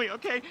don't kill me,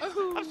 okay?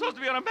 I'm supposed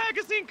to be on a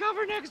magazine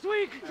cover next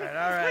week. All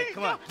right, Please,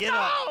 come on, no. get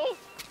up.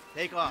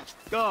 Take off.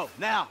 Go,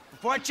 now,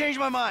 before I change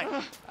my mind.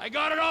 I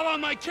got it all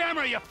on my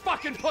camera, you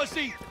fucking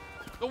pussy.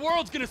 The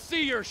world's gonna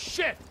see your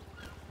shit.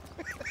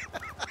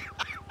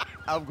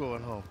 I'm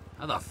going home.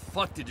 How the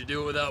fuck did you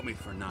do it without me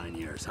for 9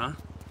 years, huh?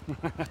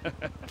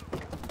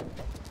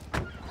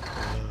 Oh,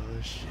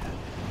 shit.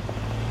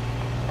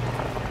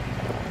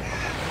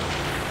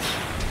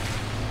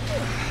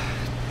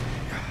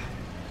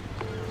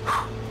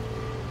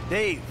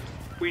 Dave.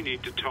 We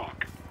need to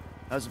talk.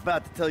 I was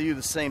about to tell you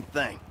the same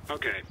thing.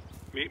 Okay.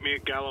 Meet me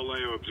at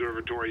Galileo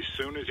Observatory as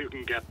soon as you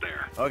can get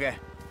there. Okay.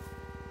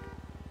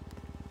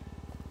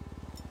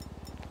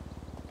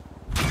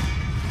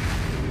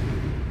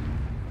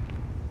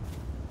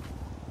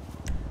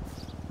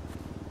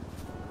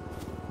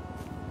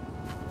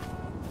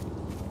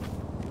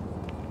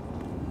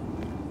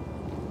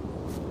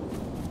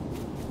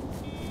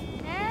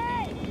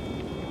 Hey!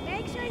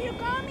 Make sure you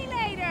call me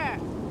later!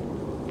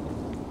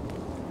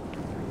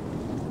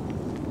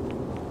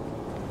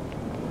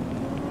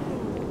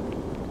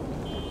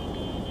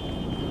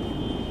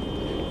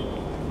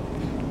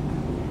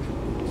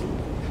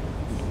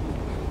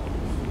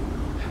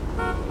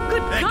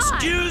 Good God!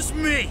 Excuse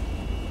me!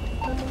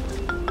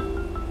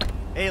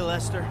 Hey,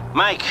 Lester.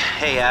 Mike,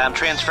 hey, I'm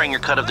transferring your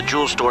cut of the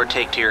jewel store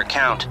take to your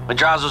account.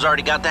 Madrazo's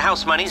already got the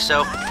house money,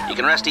 so you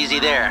can rest easy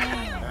there.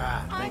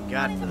 Ah, thank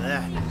God for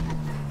that.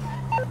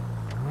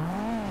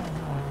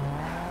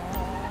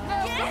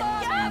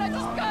 I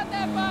just got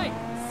that bike!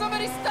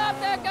 Somebody stop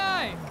that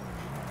guy!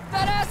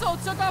 That asshole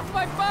took off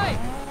my bike!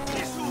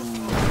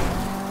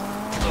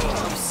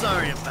 Oh, I'm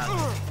sorry about that.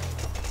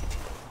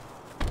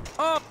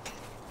 Oh!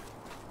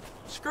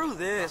 Screw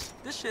this.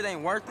 This shit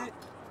ain't worth it.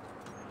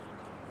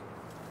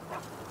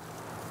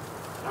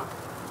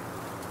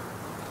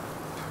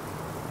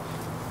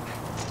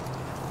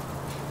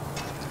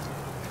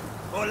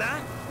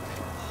 Hola?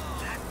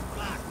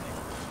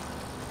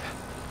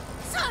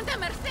 Santa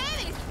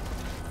Mercedes!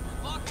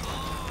 No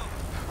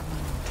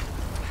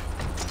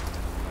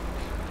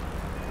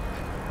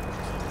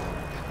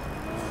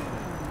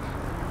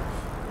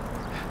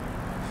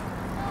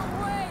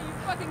way! You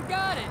fucking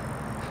got it!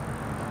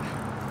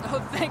 Oh,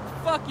 thank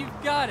fuck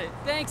you've got it.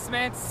 Thanks,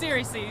 man.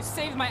 Seriously, you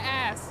saved my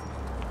ass.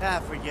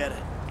 Ah, forget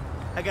it.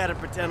 I gotta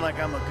pretend like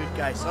I'm a good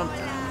guy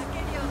sometimes.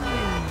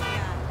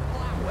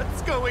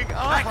 What's going on?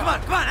 All right, come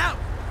on, out!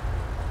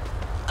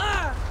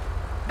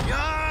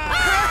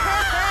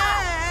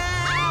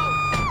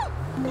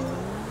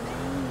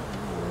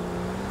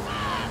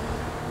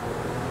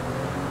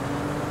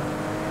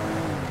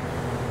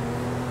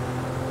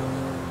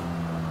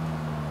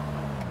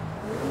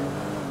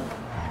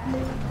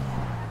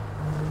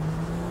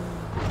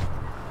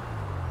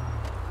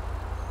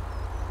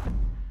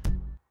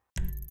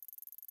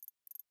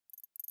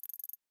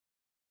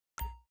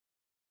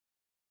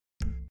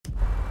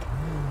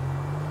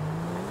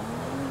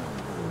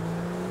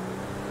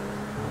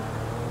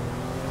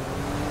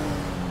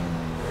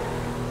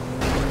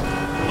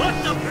 What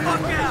the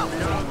fuck out!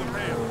 Get on the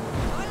ramp.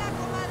 Hola,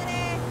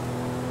 comadre!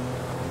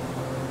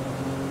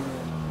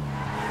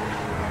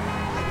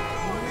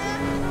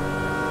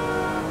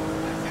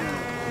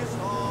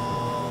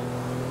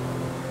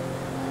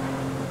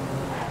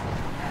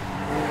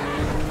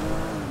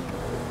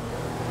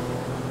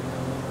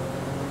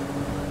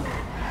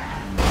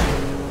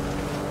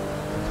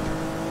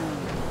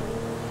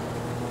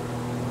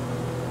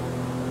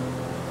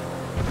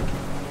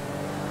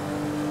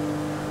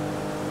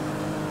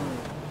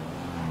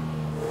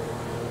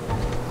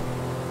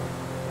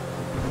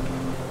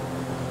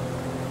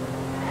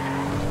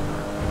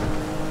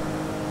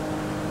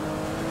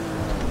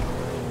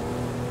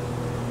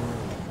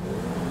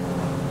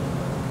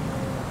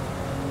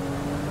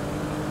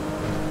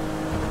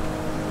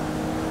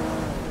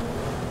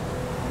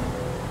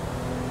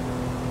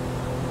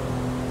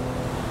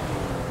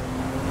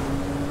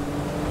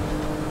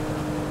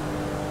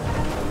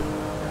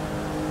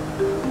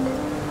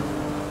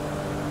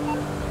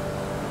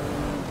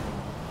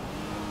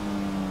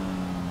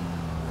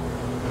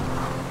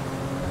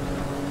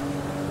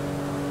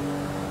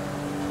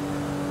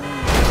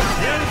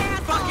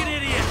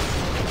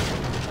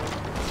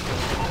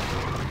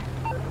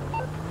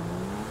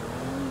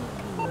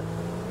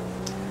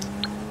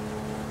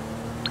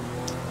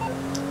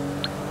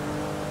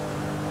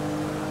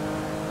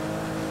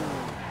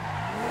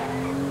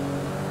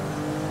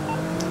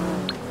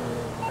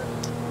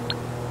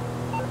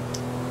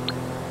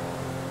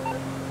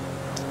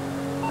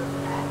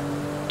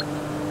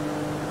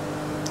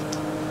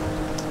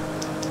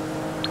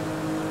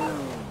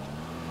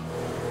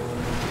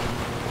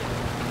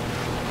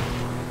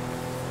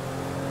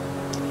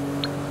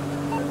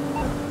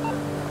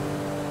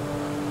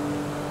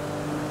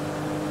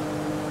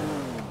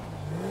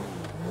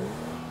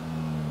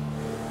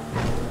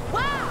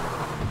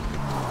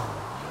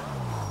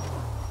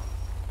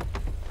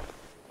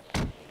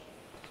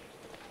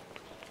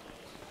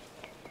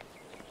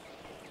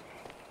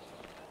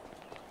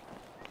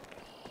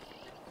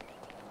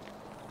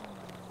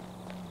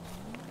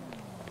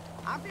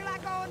 I feel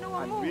like going to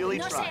a movie. Really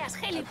no trying.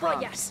 seas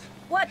gilipollas.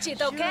 Watch it,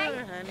 okay?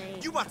 Sure, honey.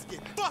 You about to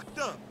get fucked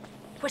up.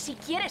 Pues si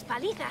quieres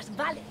palizas,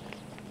 vale.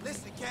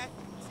 Listen, cat.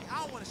 See,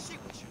 I don't want to shit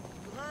with you.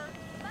 You heard?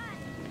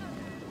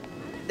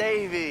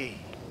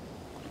 Davey,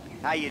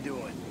 how you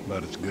doing?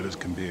 About as good as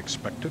can be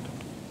expected.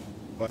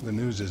 But the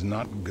news is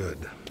not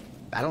good.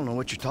 I don't know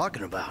what you're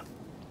talking about.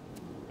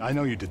 I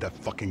know you did that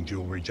fucking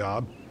jewelry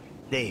job.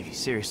 Davey,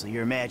 seriously,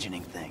 you're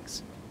imagining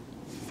things.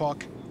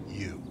 Fuck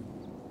you.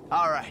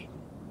 All right.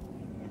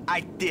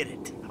 I did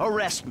it.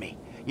 Arrest me.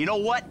 You know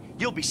what?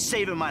 You'll be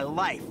saving my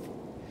life.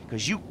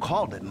 Because you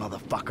called it,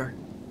 motherfucker.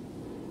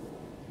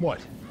 What?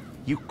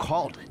 You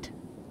called it.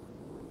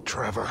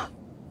 Trevor.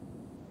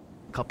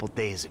 A couple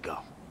days ago.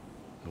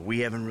 But we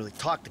haven't really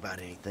talked about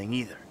anything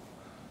either.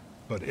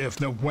 But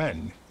if, no,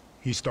 when,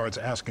 he starts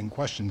asking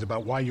questions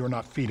about why you're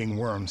not feeding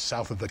worms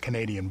south of the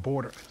Canadian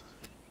border.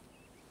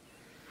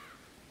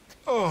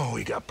 Oh,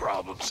 we got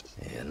problems.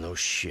 Yeah, no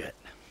shit.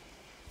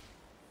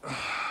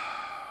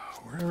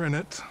 We're in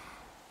it.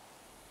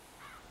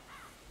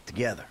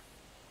 Together.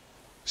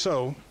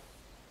 So,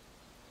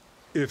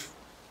 if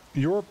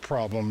your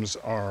problems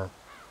are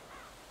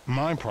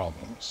my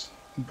problems,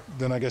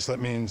 then I guess that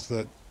means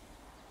that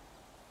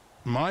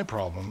my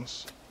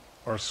problems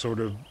are sort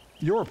of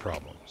your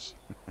problems.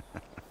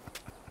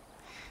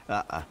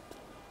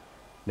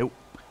 Nope.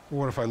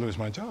 What if I lose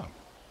my job?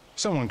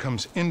 Someone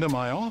comes into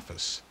my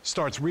office,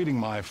 starts reading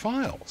my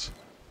files.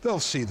 They'll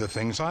see the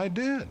things I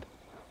did.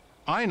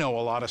 I know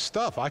a lot of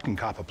stuff. I can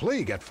cop a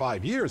plea, get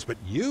 5 years, but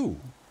you...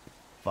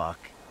 Fuck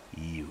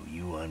you,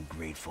 you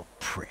ungrateful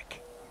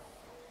prick.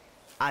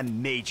 I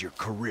made your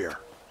career.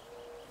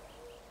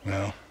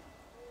 Well,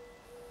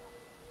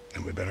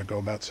 then we better go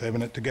about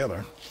saving it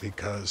together,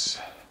 because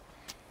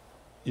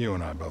you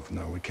and I both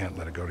know we can't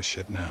let it go to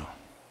shit now.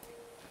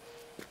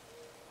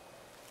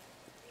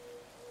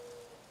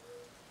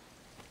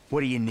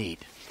 What do you need?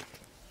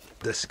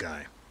 This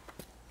guy,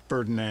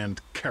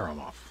 Ferdinand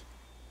Karamov.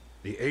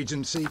 The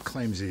agency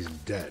claims he's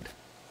dead.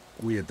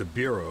 We at the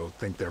Bureau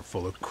think they're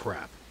full of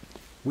crap.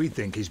 We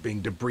think he's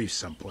being debriefed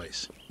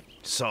someplace.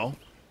 So?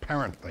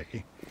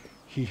 Apparently,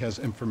 he has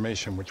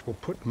information which will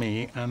put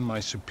me and my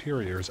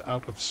superiors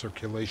out of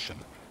circulation.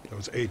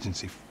 Those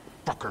agency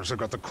fuckers have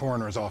got the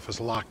coroner's office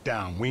locked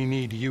down. We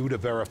need you to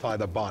verify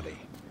the body.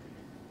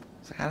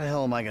 So how the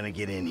hell am I gonna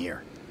get in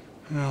here?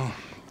 Well,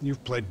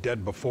 you've played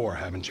dead before,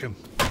 haven't you?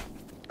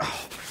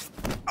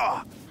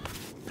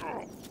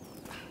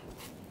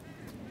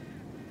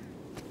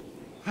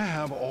 I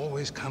have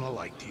always kind of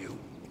liked you.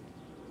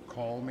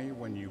 Call me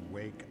when you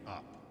wake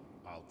up.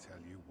 I'll tell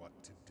you what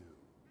to do.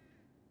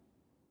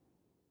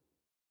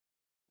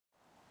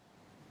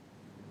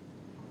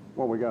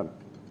 What we got?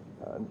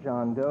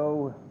 John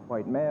Doe,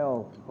 white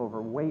male,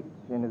 overweight,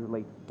 in his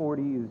late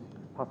 40s,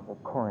 possible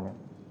coroner.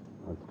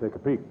 Let's take a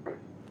peek.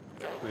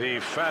 The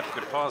fat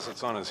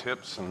deposits on his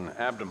hips and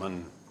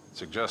abdomen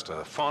suggest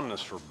a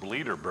fondness for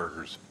bleeder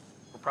burgers.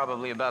 We're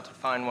probably about to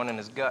find one in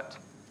his gut,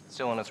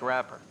 still in its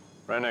wrapper.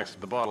 Right next to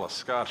the bottle of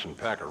scotch and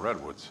pack of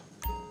redwoods.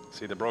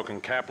 See the broken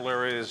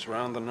capillaries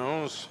around the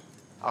nose?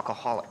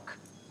 Alcoholic.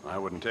 I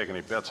wouldn't take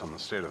any bets on the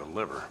state of the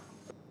liver.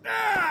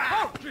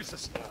 Oh,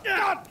 Jesus!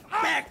 God!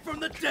 Back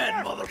from the dead,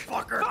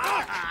 motherfucker!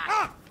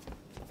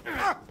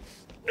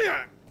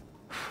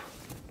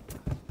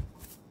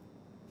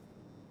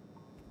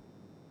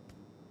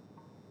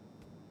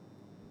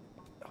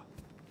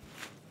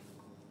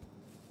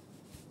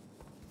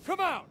 Come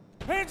out!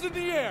 Hands in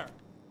the air!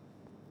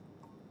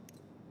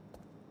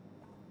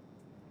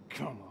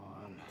 Come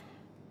on.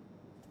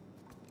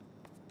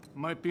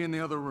 Might be in the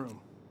other room.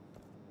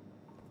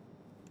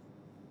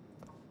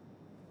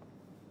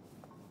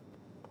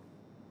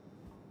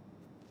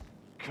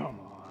 Come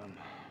on.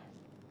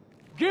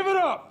 Give it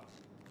up!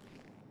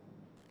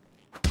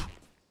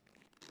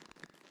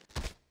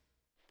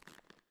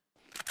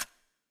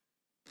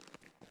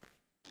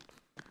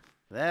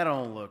 That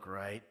don't look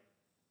right.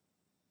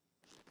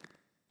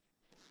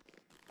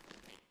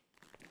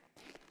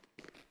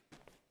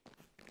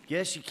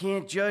 Guess you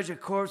can't judge a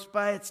corpse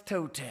by its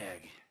toe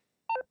tag.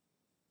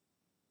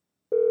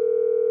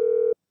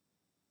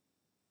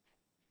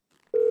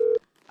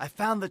 I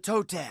found the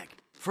toe tag.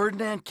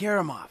 Ferdinand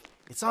Karamov.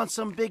 It's on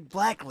some big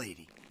black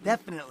lady.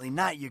 Definitely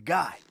not your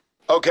guy.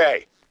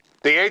 Okay.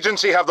 The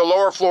agency have the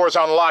lower floors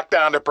on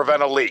lockdown to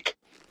prevent a leak.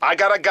 I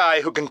got a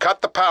guy who can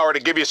cut the power to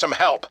give you some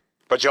help,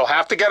 but you'll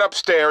have to get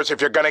upstairs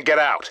if you're gonna get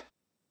out.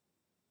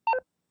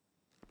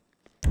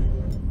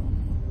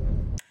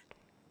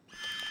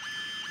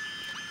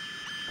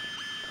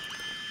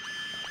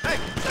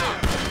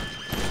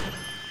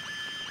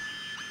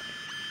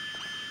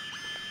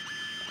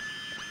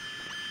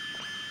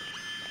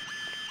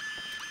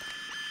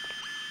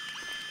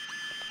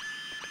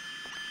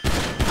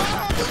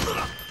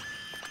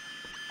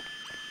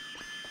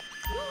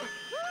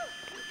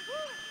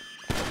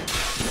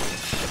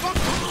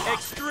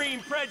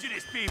 Extreme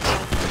prejudice, people!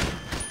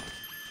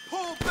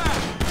 Pull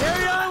back!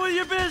 Carry on with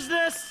your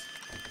business!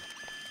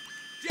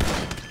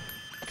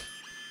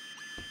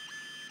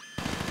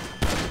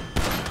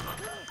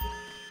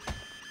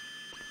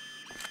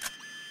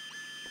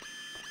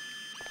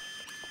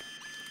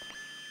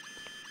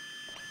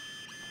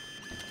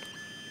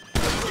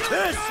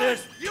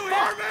 this! You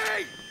hear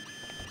me?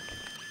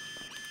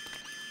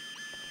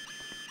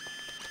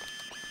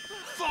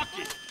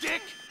 Fucking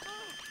dick!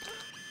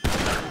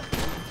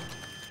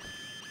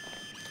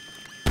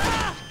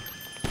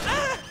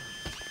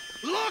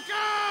 Look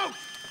out!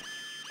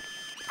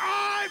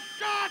 I've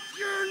got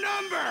your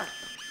number!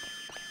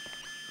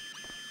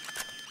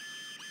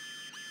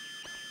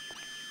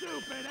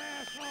 Stupid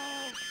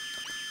asshole!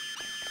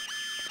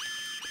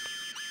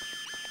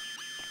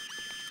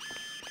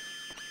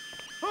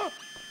 Huh?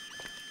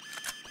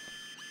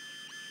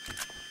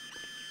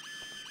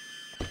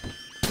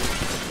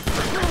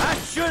 I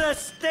should have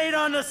stayed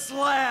on the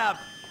slab!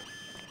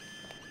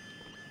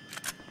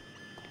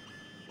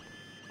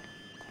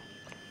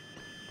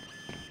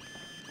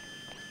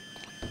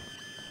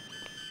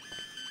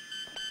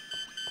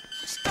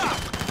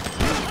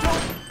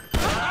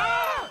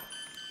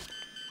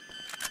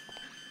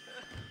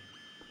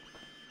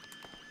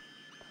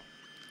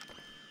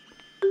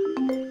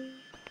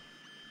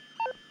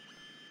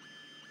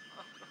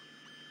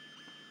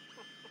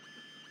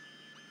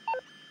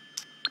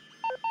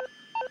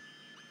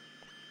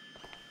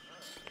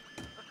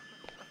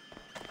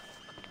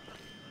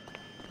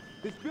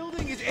 This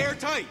building is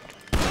airtight!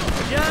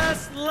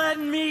 Just let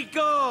me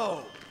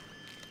go!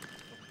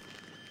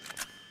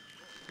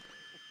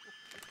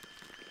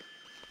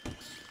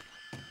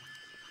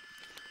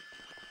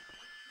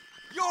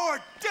 You're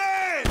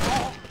dead!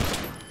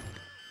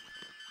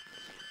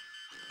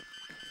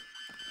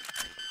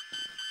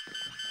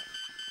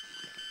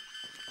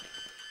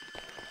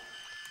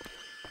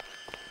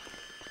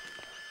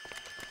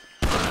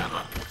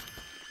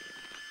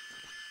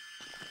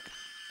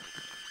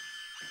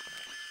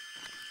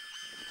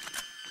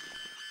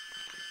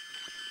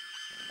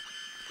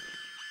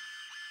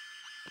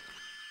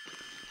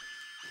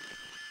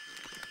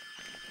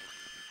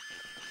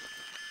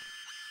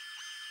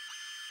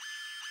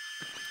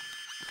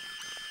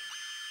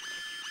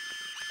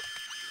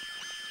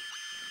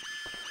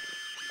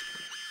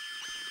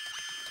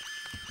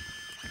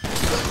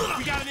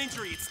 We got an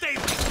injury. It's Stabley.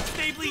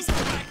 Stabley's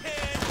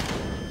blackhead.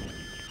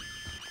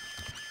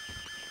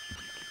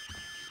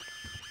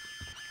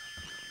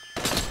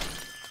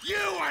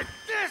 You are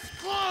this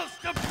close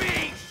to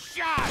being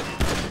shot!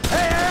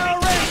 Hey, I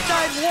already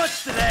died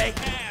once today!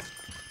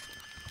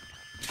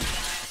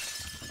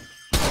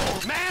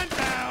 Man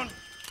down!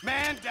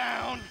 Man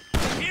down!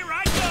 Here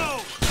I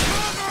go!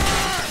 Cover!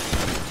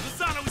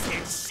 Lozano's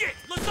hit! Shit!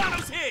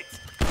 Lozano's hit!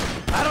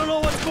 I don't know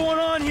what's going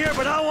on here,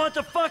 but I want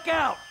the fuck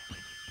out!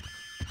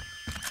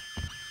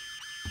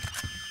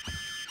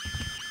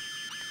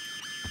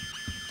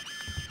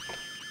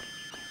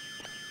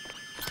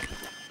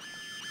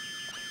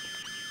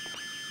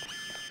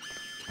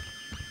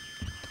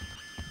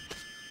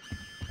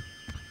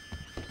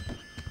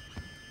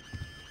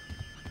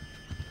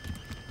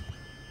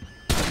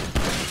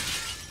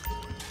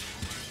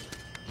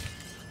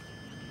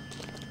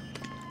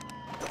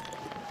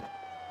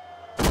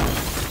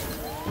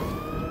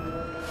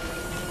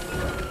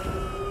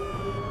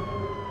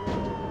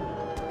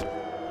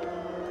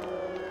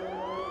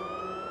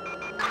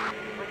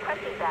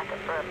 Backup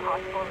for a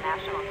possible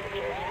national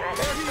security threat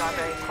at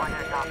Strawberry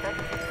Corner's office.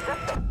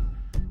 Suspect.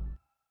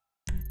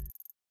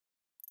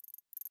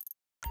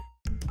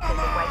 Is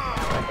a white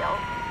male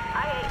adult.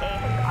 IAA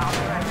has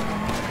authorized.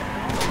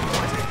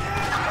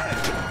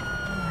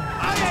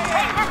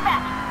 Hey,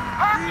 dispatch!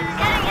 Herb is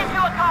getting into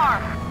a car!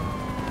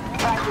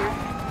 Roger.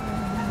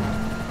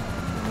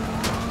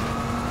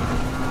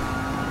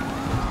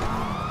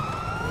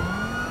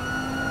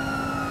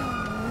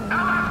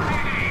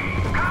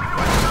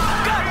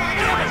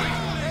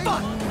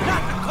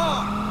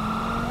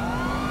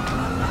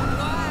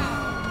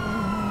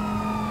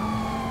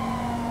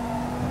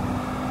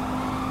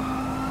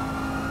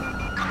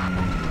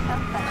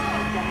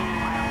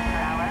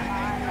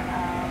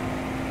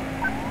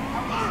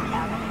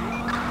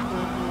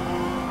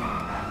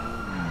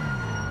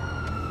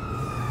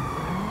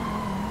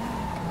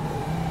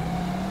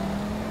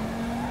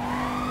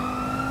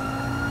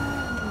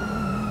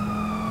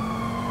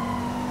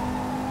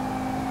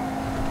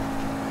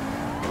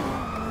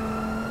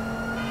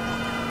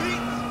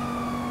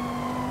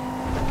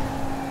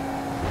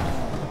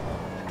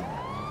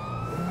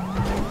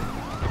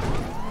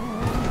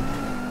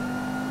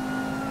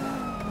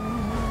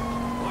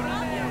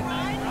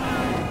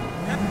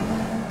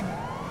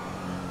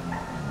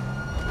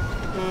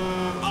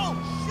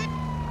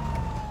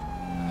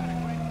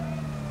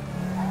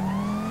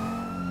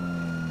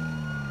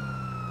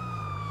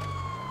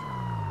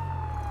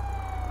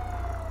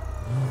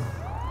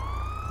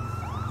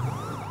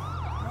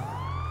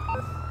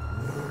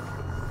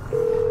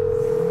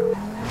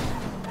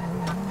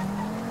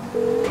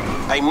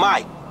 Hey,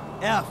 Mike.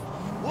 F.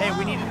 Hey,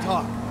 we need to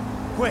talk.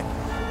 Quick.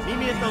 Meet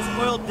me at those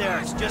oil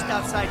derricks just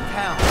outside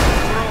town,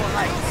 Rural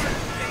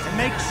Heights. And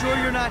make sure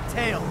you're not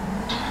tailed.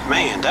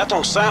 Man, that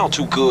don't sound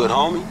too good,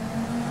 homie.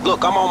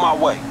 Look, I'm on my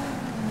way.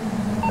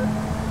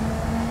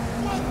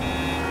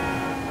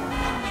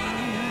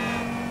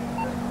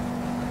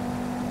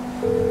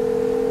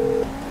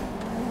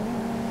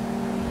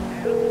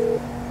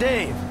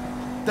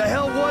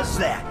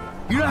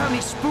 You know how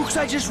many spooks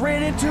I just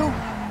ran into?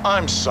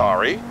 I'm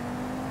sorry.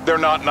 They're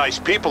not nice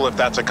people if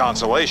that's a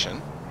consolation.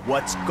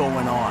 What's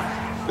going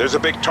on? There's a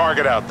big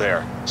target out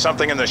there.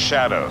 Something in the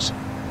shadows.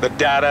 The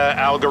data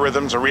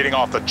algorithms are reading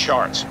off the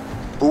charts.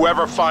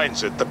 Whoever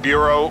finds it, the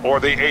Bureau or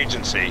the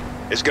agency,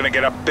 is gonna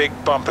get a big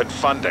bump in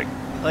funding.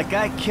 Like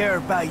I care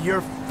about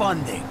your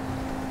funding.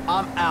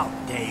 I'm out,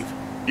 Dave.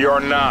 You're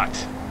not.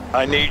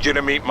 I need you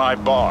to meet my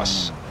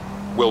boss.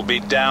 We'll be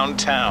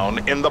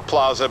downtown in the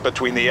plaza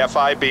between the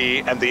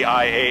FIB and the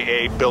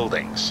IAA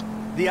buildings.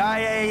 The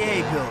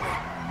IAA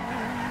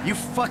building? You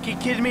fucking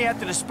kidding me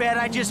after the spat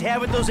I just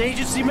had with those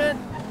agency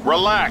men?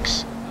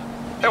 Relax.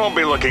 They won't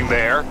be looking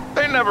there.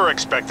 They never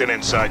expect an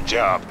inside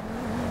job.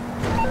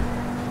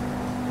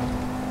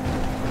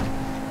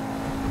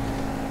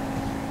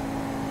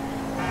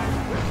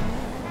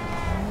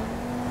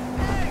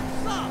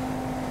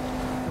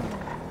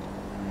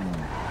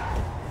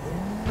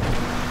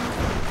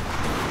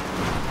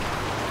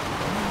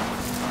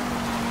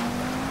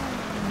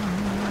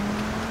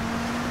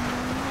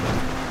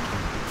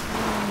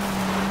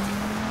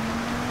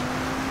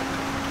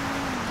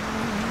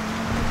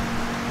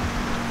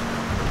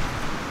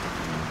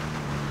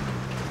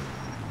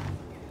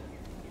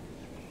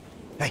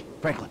 Hey,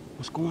 Franklin.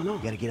 What's going on?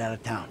 You gotta get out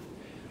of town.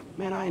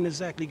 Man, I ain't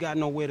exactly got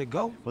nowhere to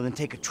go. Well, then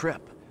take a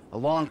trip. A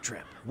long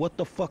trip. What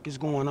the fuck is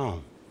going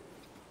on?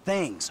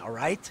 Things, all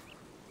right?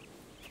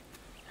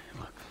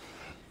 Look,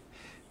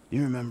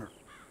 you remember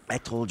I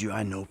told you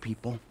I know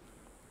people?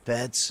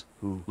 Feds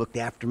who looked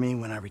after me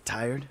when I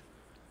retired?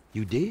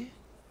 You did?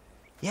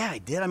 Yeah, I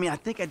did. I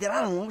think I did.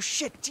 I don't know.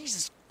 Shit,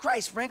 Jesus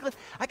Christ, Franklin.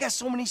 I got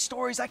so many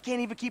stories I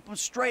can't even keep them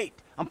straight.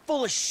 I'm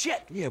full of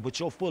shit. Yeah, but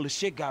your full of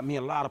shit got me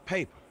a lot of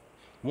paper.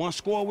 One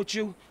score with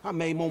you, I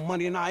made more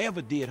money than I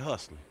ever did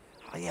hustling.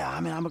 Oh, yeah,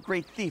 I'm a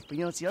great thief, but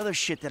it's the other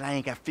shit that I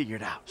ain't got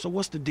figured out. So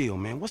what's the deal,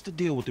 man? What's the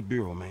deal with the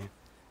Bureau, man?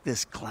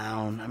 This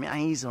clown,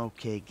 he's an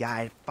okay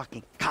guy,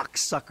 fucking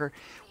cocksucker.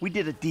 We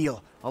did a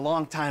deal a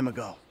long time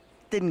ago.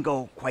 Didn't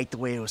go quite the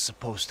way it was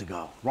supposed to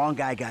go. Wrong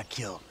guy got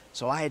killed.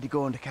 So I had to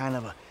go into kind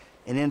of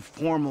an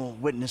informal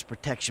witness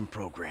protection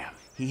program.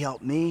 He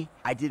helped me,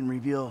 I didn't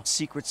reveal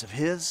secrets of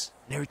his,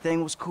 and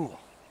everything was cool.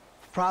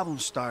 Problem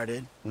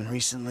started when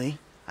recently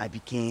I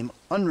became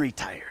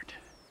unretired.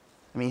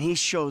 He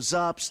shows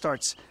up,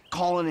 starts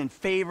calling in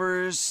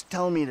favors,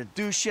 telling me to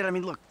do shit.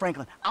 Look,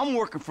 Franklin, I'm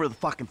working for the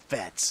fucking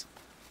feds.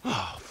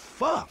 Oh,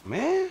 fuck,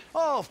 man.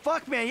 Oh,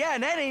 fuck, man, yeah,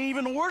 and that ain't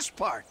even the worst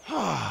part.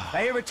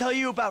 I ever tell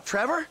you about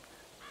Trevor?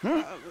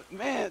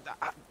 Man,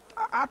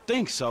 I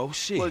think so,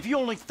 shit. Well, if you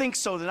only think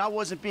so, then I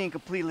wasn't being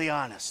completely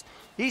honest.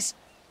 He's,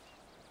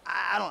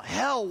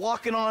 hell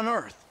walking on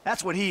Earth.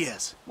 That's what he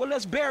is. Well,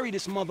 let's bury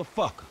this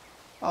motherfucker.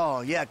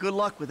 Oh, yeah, good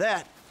luck with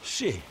that.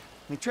 Shit.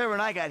 Trevor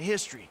and I got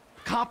history.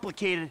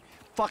 Complicated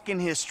fucking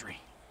history.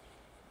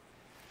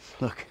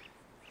 Look,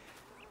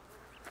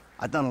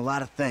 I've done a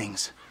lot of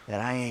things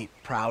that I ain't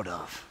proud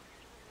of.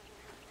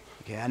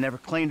 Okay, I never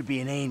claimed to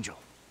be an angel.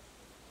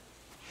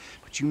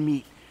 But you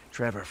meet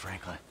Trevor,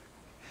 Franklin,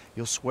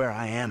 you'll swear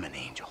I am an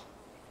angel.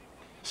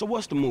 So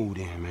what's the mood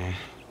then, man?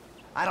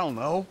 I don't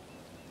know.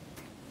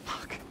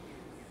 Look,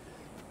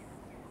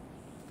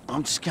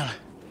 I'm just gonna,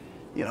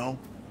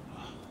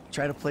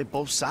 try to play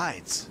both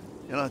sides.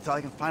 Until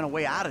I can find a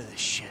way out of this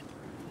shit.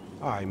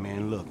 All right,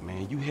 man, look,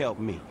 man, you help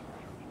me.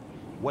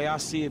 Way I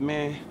see it,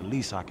 man, the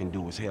least I can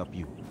do is help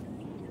you.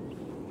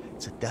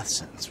 It's a death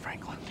sentence,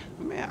 Franklin.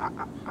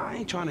 Man, I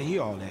ain't trying to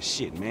hear all that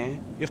shit,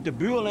 man. If the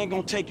Bureau ain't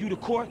gonna take you to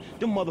court,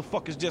 them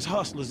motherfuckers just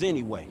hustlers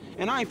anyway.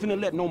 And I ain't finna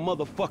let no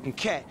motherfucking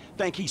cat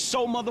think he's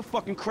so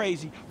motherfucking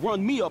crazy,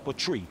 run me up a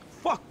tree.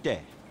 Fuck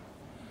that.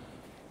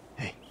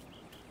 Hey,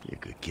 you're a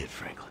good kid,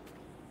 Franklin.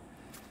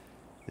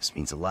 This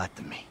means a lot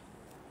to me.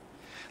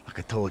 Like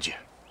I told you,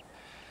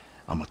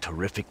 I'm a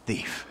terrific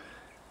thief.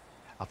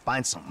 I'll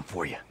find something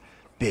for you.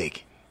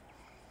 Big.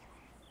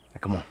 Now,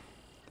 come on.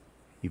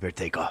 You better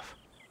take off.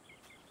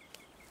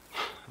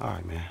 All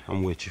right, man.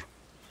 I'm with you.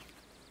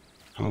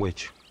 I'm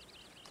with you.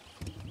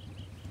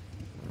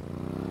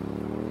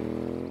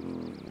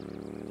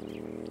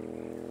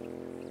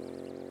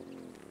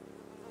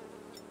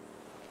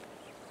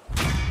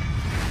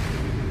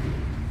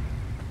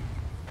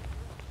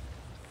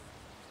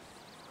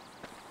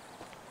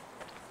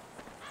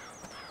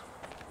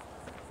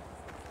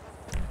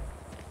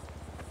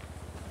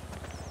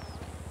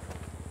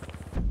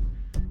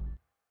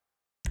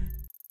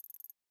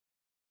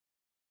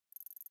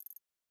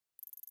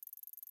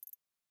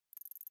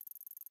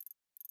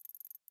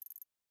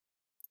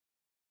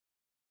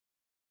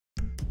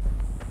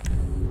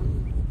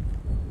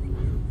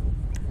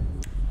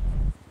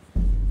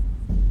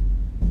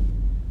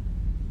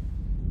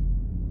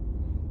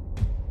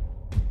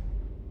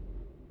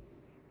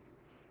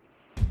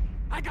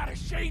 I gotta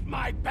shave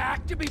my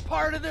back to be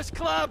part of this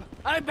club?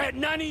 I bet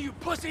none of you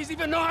pussies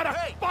even know how to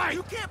fight!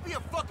 You can't be a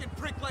fucking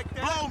prick like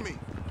that! Blow me!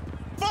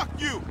 Fuck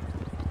you!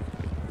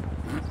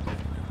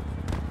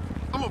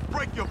 I'm gonna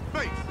break your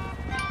face!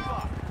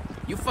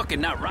 You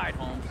fucking not right,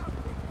 Holmes.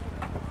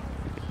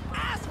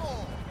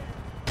 Asshole!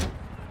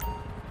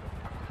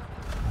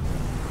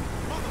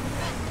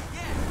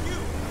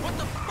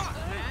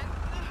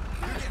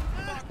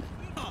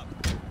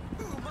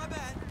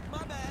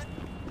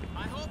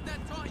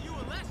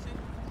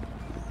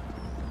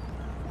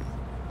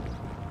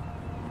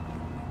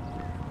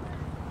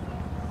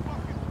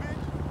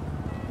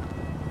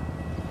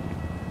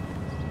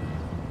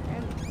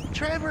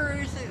 Trevor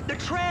is a...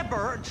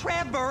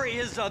 Trevor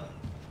is a...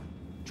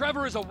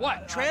 Trevor is a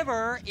what?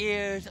 Trevor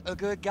is a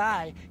good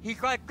guy.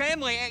 He's like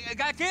family.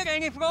 That's it,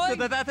 ain't it, Floyd?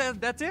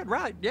 That's it,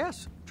 right?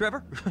 Yes,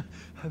 Trevor.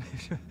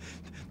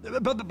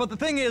 but the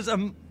thing is,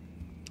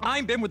 I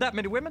ain't been with that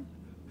many women.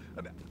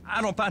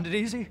 I don't find it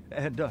easy,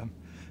 and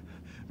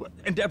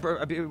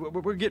Deborah, I mean,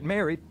 we're getting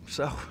married,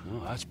 so.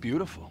 Oh, that's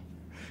beautiful.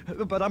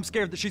 But I'm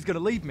scared that she's gonna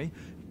leave me.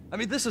 I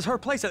mean, this is her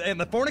place, and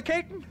the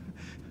fornicating?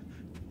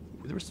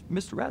 There's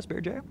Mr.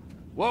 Raspberry Jam.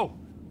 Whoa,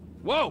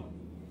 whoa!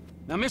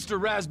 Now,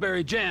 Mr.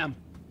 Raspberry Jam,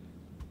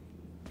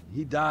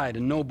 he died a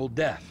noble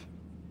death,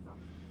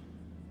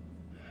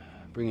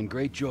 bringing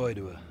great joy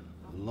to a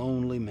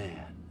lonely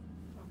man.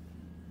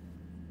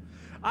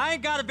 I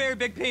ain't got a very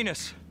big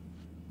penis.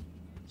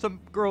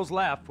 Some girls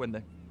laugh when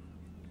they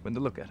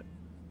look at it.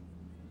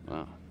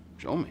 Wow,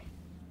 show me.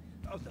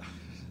 Oh, no.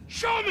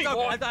 Show me, no,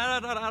 boy!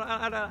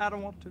 I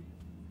don't want to.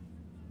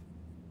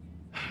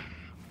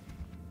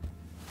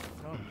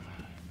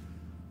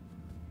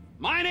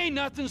 Mine ain't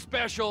nothing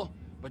special,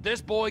 but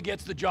this boy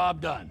gets the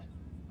job done.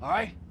 All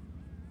right?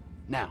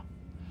 Now,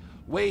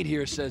 Wade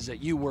here says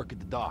that you work at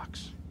the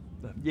docks.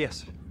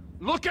 Yes.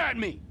 Look at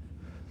me!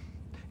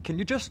 Can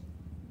you just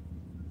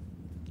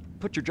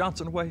put your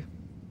Johnson away,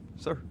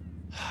 sir?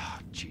 Oh,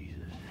 Jesus.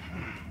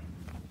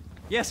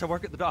 Yes, I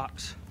work at the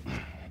docks.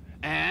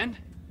 And?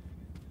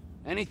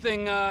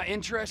 Anything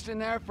interesting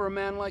there for a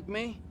man like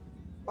me?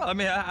 Well, I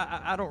mean,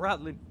 I don't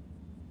rightly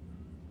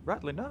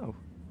know.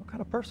 What kind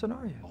of person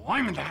are you? Oh,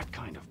 I'm that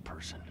kind of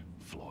person,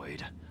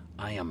 Floyd.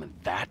 I am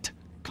that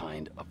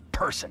kind of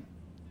person.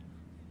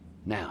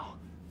 Now,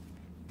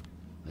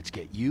 let's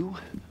get you,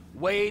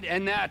 Wade,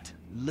 and that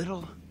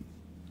little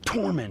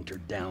tormentor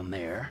down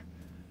there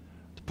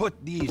to put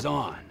these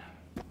on.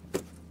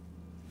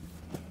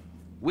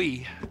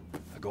 We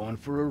are going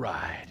for a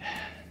ride.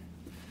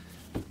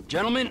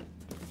 Gentlemen,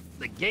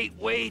 the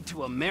gateway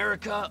to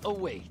America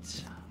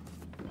awaits.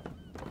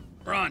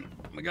 Ron,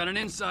 we got an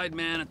inside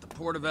man at the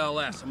port of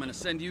LS. I'm gonna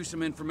send you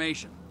some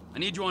information. I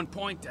need you on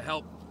point to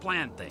help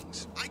plan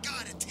things. I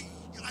got it, T.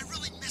 I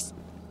really miss...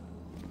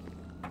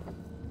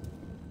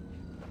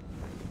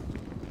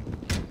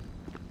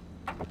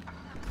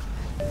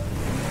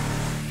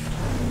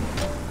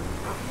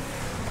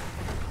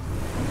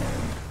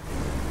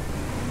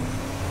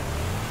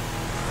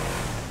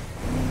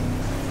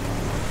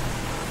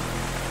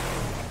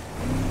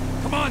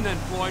 Come on then,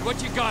 Floyd,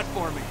 what you got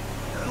for me?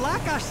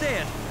 Like I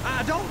said,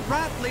 I don't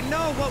rightly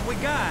know what we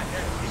got.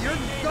 You're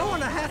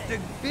going to have to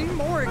be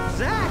more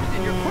exact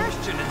in your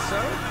questioning,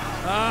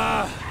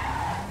 sir.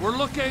 We're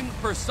looking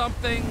for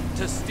something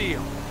to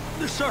steal.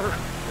 Sir,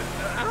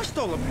 I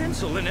stole a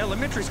pencil in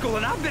elementary school,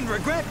 and I've been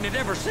regretting it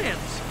ever since.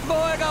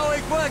 Floyd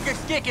always was a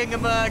stick in the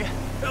mud.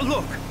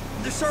 Look,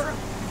 sir,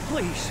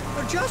 please,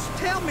 just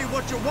tell me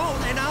what you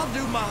want, and I'll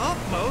do my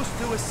utmost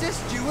to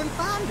assist you in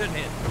finding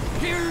it.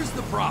 Here's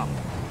the problem.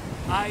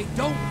 I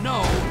don't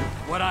know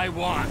what I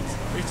want.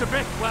 It's a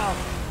bit, well,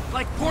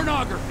 like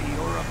pornography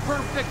or a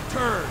perfect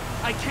turd.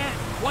 I can't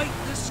quite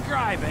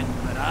describe it,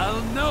 but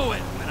I'll know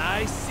it when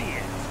I see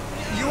it.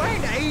 You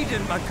ain't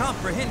aiding my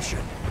comprehension.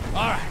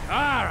 All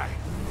right.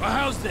 Well,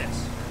 how's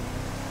this?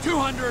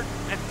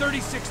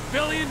 $236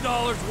 billion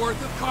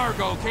worth of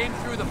cargo came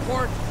through the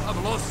port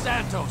of Los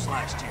Santos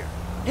last year.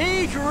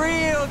 He's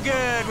real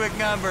good with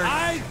numbers.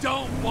 I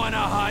don't want to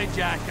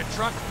hijack a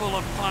truck full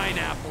of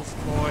pineapples,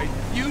 Floyd.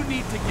 You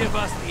need to give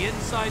us the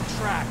inside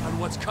track on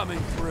what's coming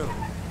through.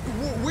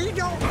 We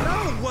don't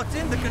know what's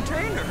in the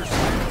containers.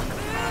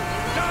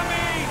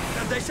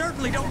 Dummy! They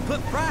certainly don't put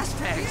price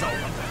tags on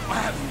them.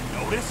 Have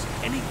you noticed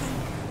anything?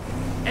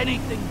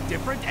 Anything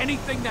different?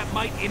 Anything that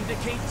might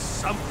indicate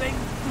something?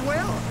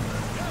 Well,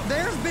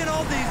 there's been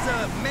all these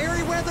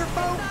Merryweather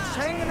folks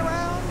hanging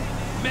around.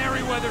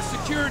 Merryweather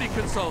Security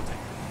Consulting.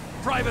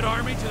 Private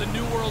army to the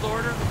New World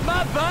Order.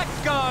 My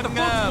butt's gone. The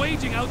folks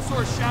waging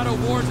outsourced shadow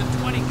wars in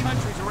 20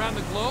 countries around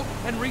the globe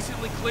and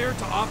recently cleared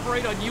to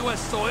operate on U.S.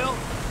 soil.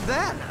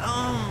 That,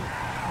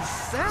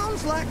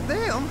 sounds like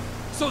them.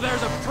 So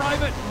there's a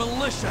private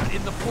militia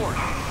in the port.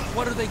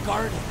 What are they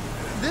guarding?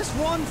 This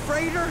one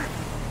freighter?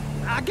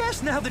 I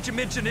guess now that you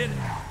mention it,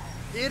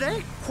 it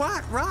ain't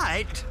quite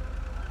right.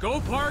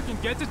 Go park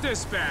and get the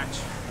dispatch.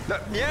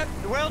 Yep,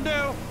 will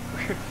do.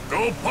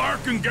 Go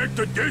park and get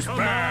the dispatch! Come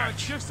on,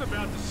 shift's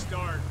about to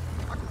start.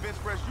 I could bench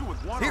press you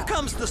with one Here arm.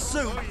 comes the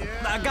suit. Oh, yeah.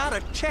 I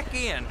gotta check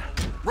in.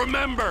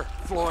 Remember,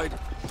 Floyd,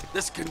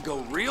 this can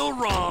go real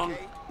wrong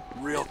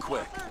real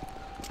quick.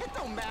 It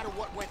don't matter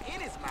what went in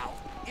his mouth.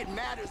 It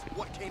matters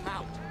what came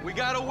out. We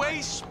got a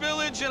waste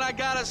spillage, and I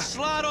got a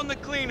slot on the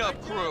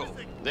cleanup crew.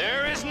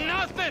 There is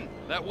nothing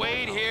that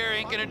Wade here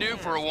ain't gonna do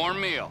for a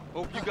warm meal.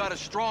 Hope you got a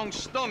strong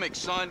stomach,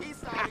 son. He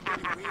started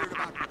getting weird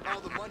about all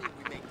the money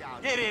we make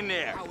down Get in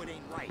there. How it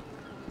ain't right.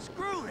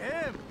 Screw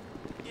him.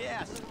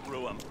 Yeah,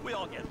 screw him. We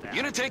all get that.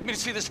 You gonna take me to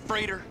see this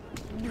freighter?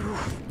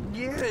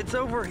 Yeah, it's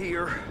over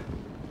here.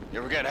 You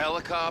ever got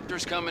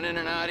helicopters coming in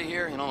and out of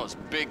here? You know, those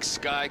big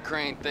sky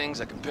crane things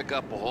that can pick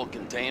up a whole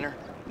container?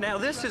 Now,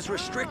 this is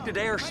restricted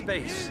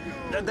airspace.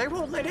 They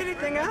won't let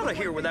anything out of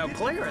here without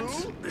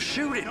clearance.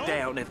 Shoot it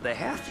down if they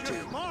have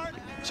to.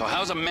 So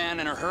how's a man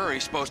in a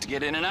hurry supposed to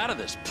get in and out of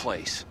this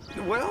place?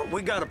 Well,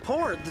 we got a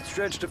port that's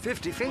stretched to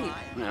 50 feet.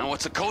 Now,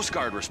 what's the Coast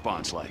Guard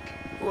response like?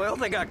 Well,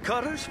 they got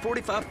cutters,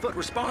 45-foot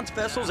response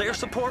vessels, air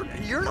support.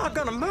 You're not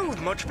gonna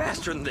move much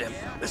faster than them,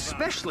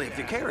 especially if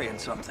you're carrying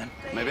something.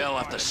 Maybe I'll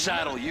have to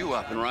saddle you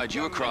up and ride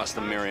you across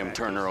the Miriam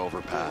Turner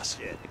overpass.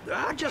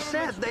 I just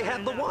said they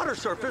had the water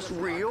surface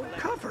real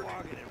covered.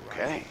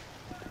 Okay.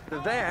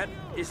 That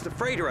is the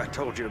freighter I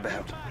told you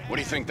about. What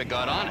do you think they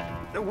got on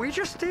it? We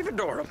just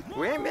stevedore them.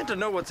 We ain't meant to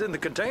know what's in the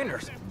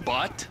containers.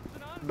 But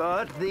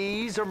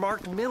these are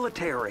marked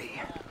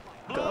military.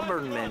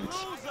 Government.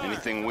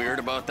 Anything weird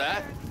about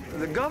that?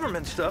 The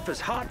government stuff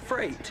is hot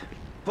freight.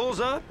 Pulls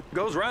up,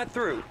 goes right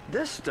through.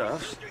 This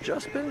stuff's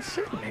just been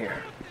sitting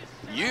here.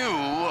 You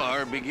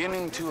are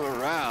beginning to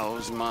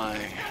arouse my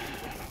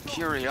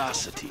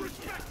curiosity.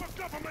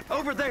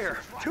 Over there,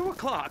 2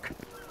 o'clock.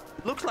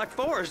 Looks like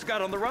Forrest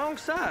got on the wrong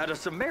side of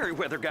some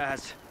Merryweather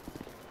guys.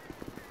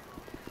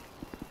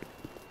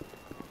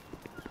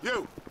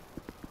 You!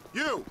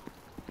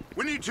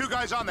 We need 2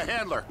 guys on the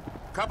handler.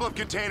 Couple of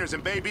containers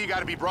and Baby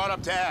gotta be brought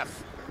up to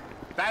F.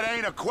 That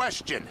ain't a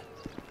question.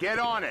 Get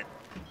on it.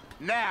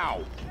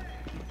 Now!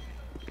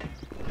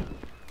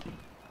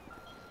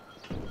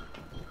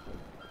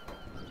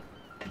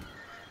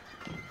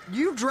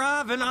 You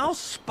drive and I'll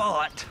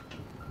spot.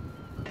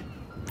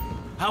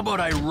 How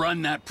about I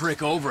run that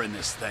prick over in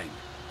this thing?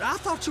 I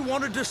thought you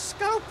wanted to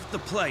scope the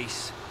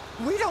place.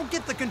 We don't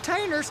get the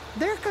containers,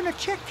 they're gonna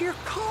check your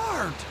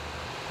card.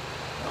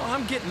 Oh,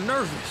 I'm getting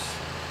nervous.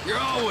 You're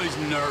always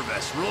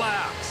nervous.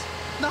 Relax.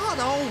 Not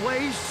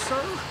always,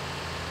 sir.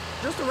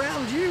 Just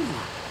around you.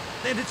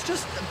 And it's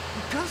just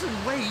Cousin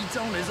Wade's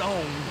on his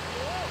own.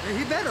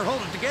 He better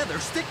hold it together,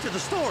 stick to the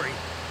story.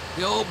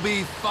 He'll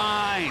be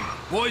fine.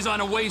 Boy's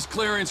on a waste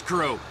clearance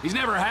crew. He's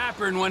never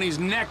happier than when he's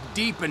neck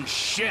deep in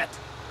shit.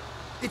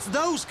 It's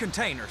those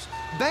containers.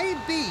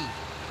 Baby,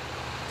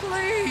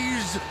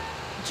 please,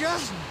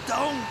 just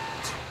don't.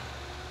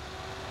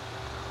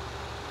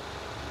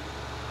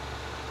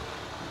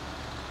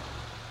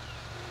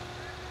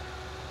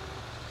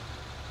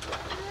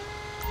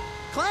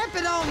 Clamp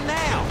it on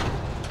now.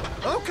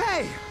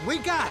 Okay, we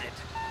got it.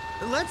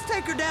 Let's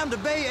take her down to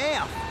Bay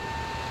F.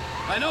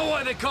 I know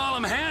why they call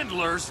them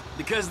handlers,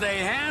 because they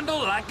handle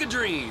like a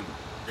dream.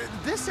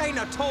 This ain't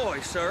a toy,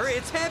 sir.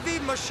 It's heavy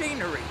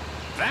machinery.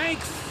 Thank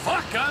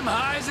fuck I'm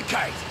high as a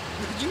kite.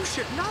 You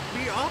should not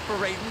be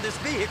operating this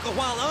vehicle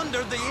while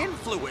under the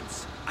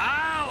influence.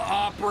 I'll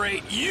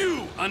operate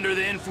you under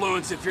the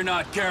influence if you're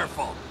not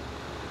careful.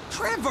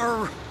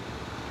 Trevor!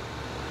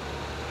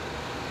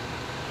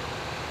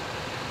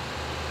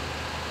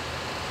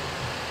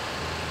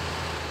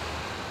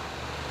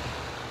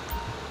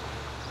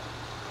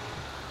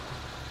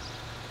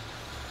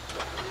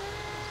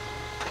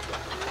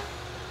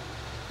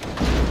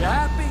 You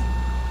happy?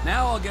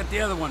 Now I'll get the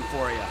other one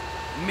for you.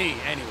 Me,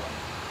 anyway.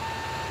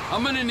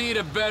 I'm gonna need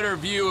a better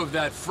view of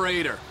that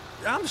freighter.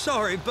 I'm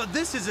sorry, but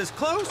this is as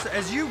close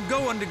as you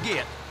going to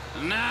get.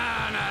 Nah.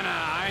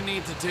 I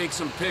need to take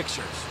some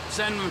pictures.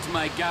 Send them to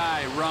my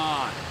guy,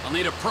 Ron. I'll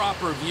need a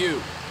proper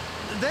view.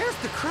 There's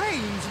the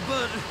cranes,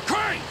 but...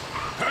 Cranes!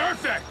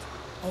 Perfect!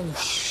 Oh,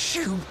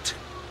 shoot.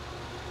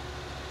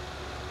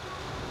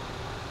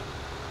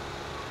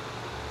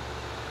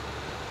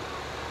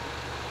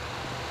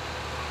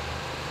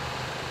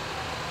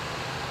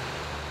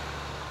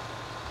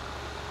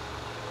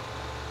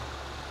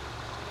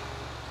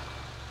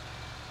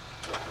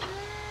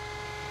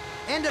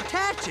 And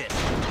attach it.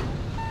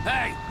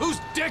 Hey, whose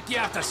dick you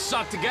have to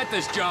suck to get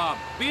this job?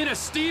 Being a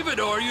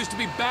stevedore used to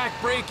be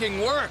back-breaking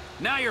work.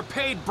 Now you're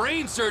paid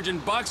brain surgeon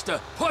bucks to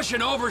push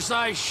an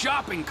oversized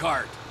shopping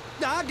cart.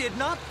 I did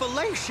not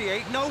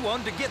fellatiate no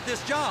one to get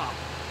this job.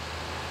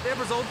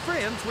 Deborah's old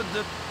friends with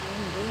the...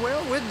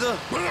 well, with the...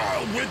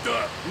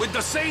 With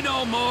the say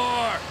no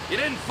more. You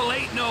didn't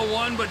fillet no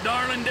one, but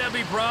darling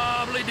Debbie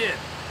probably did.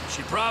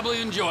 She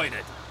probably enjoyed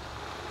it.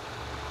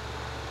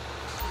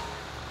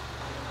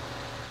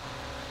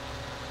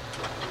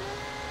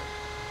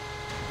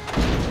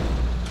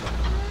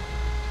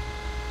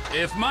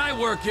 If my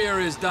work here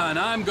is done,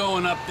 I'm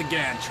going up the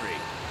gantry.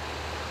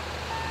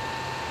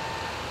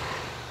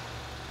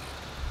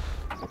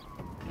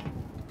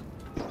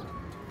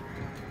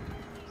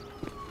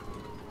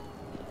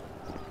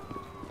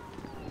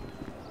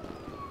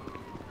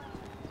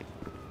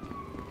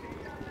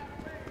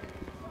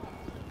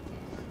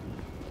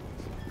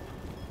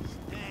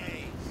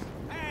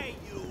 Hey,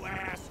 you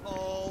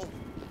asshole!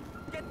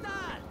 Get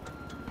that!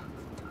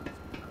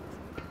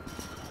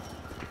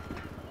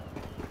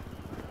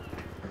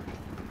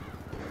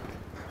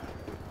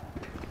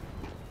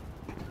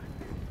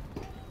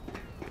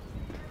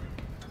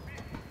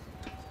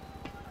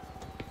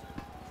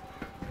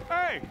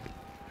 Hey!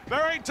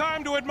 There ain't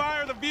time to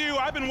admire the view.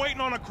 I've been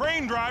waiting on a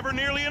crane driver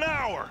nearly an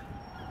hour.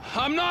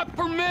 I'm not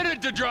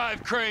permitted to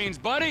drive cranes,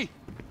 buddy.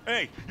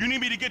 Hey, you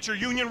need me to get your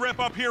union rep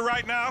up here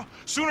right now?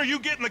 Sooner you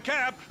get in the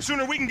cab,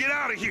 sooner we can get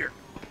out of here.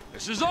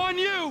 This is on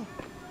you!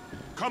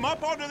 Come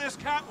up onto this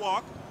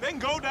catwalk, then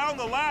go down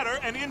the ladder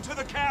and into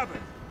the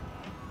cabin.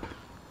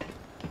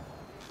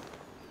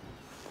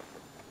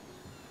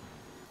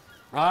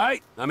 All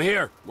right, I'm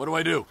here. What do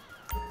I do?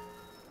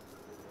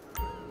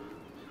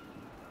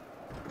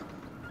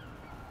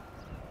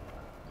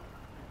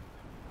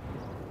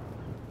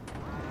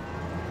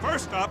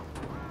 First up,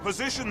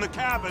 position the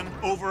cabin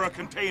over a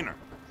container.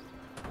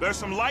 There's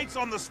some lights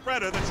on the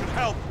spreader that should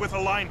help with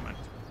alignment.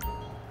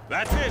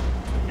 That's it.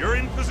 You're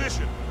in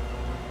position.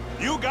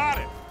 You got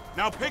it.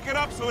 Now pick it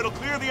up so it'll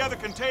clear the other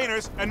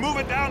containers and move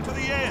it down to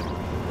the end.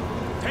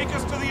 Take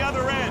us to the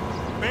other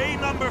end. Bay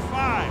number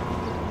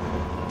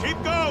 5.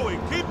 Keep going.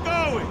 Keep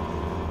going.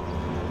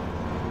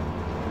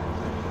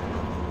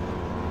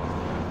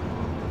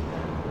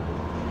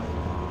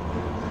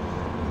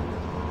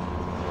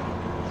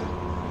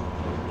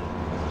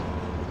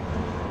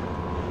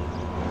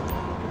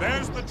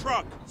 There's the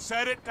truck.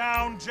 Set it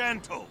down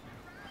gentle.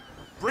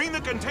 Bring the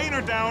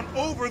container down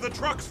over the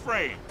truck's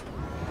frame.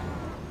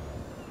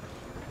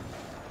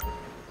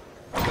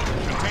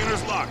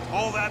 Container's locked.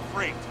 All that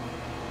freight.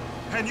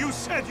 And you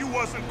said you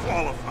wasn't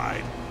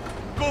qualified.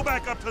 Go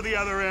back up to the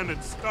other end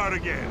and start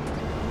again.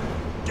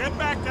 Get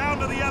back down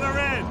to the other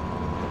end.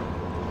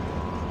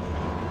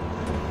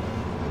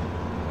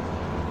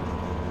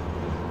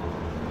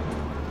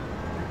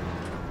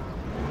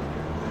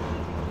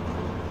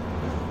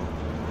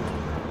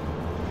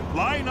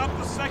 Line up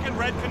the second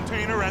red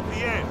container at the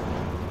end.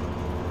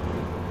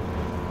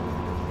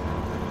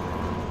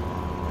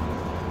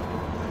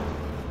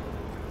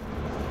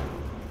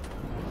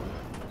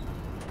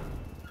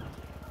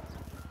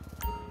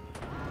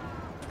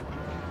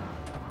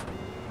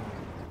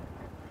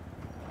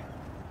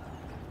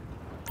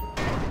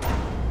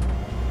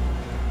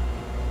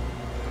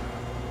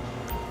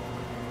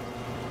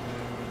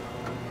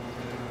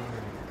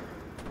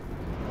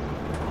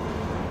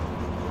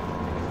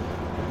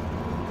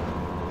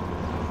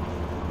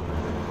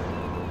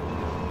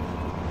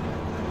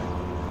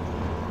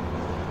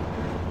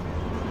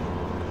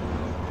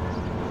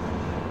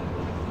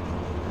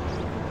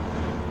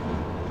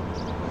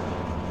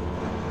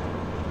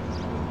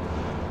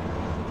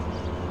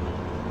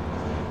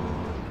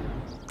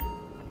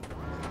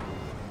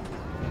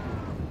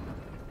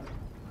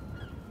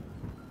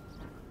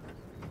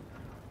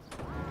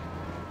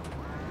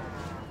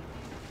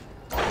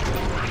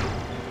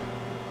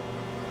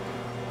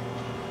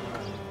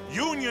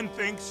 Union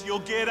thinks you'll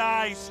get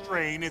eye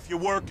strain if you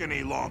work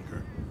any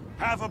longer.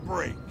 Have a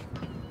break.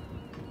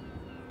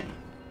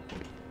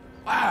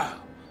 Wow.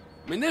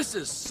 I mean, this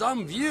is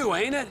some view,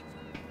 ain't it?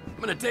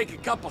 I'm gonna take a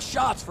couple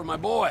shots for my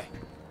boy.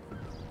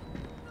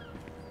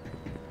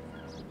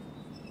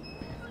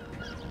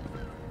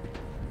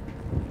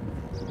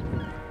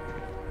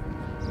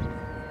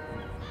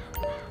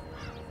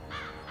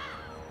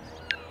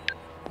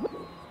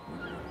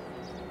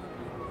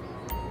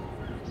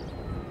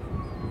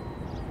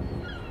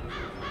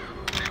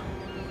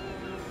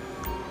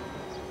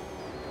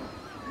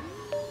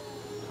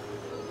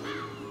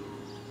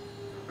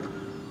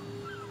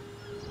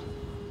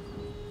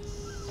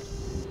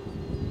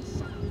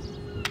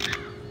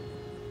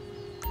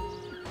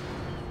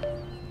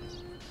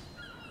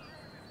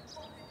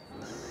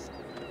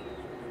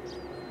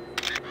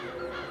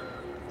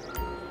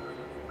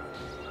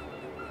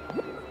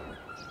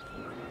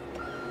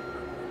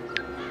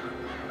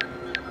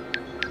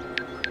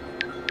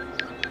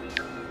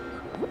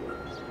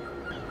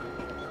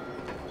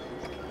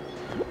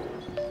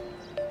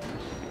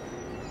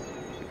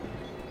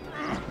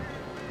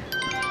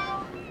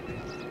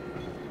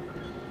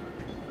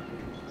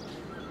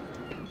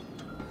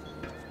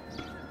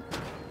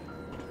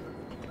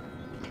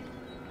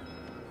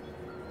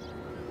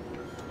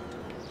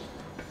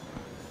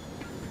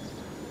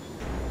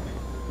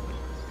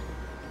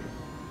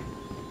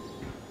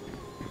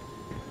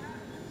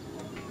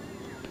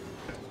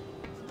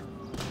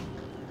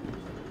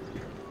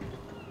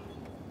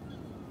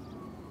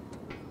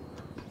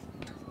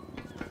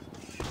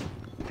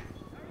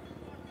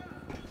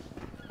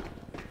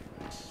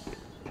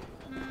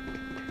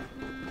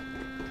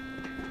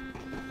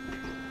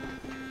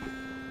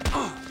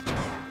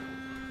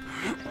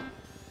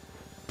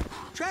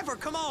 Trevor,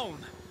 come on.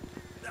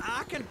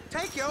 I can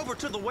take you over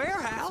to the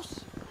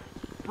warehouse.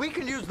 We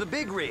can use the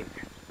big rig.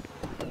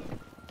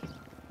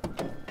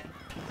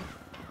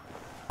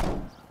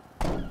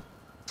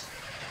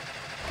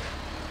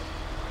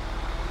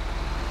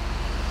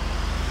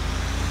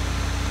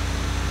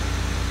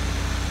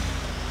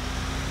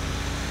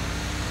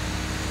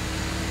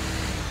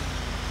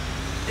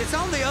 It's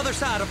on the other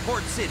side of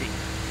Port City.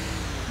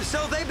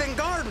 So they've been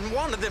guarding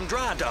one of them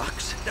dry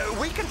docks.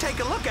 We can take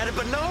a look at it,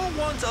 but no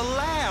one's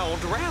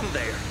allowed around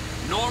there.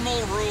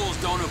 Normal rules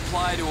don't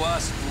apply to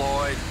us,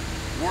 Floyd.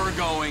 We're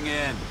going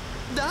in.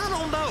 I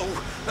don't know.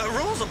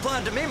 Rules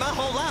applied to me my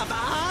whole life.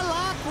 I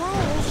like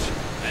rules.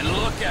 And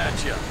look at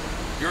you.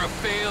 You're a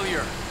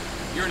failure.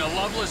 You're in a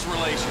loveless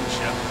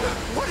relationship.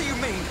 What do you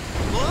mean?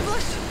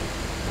 Loveless?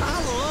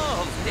 I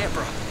love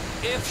Deborah.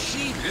 If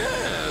she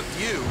loved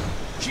you,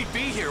 she'd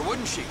be here,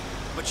 wouldn't she?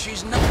 But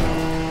she's not.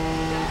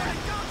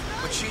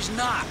 But she's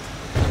not.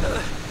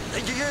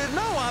 You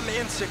know I'm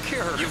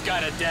insecure. You've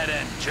got a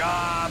dead-end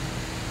job.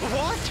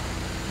 What?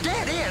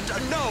 Dead end?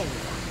 No.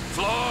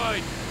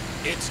 Floyd,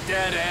 it's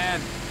dead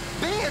end.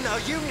 Being a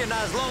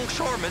unionized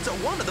longshoreman's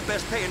one of the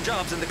best paying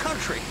jobs in the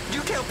country.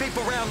 You tell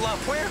people around La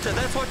Puerta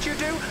that's what you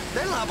do,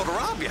 they're liable to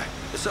rob you.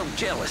 They're so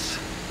jealous.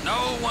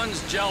 No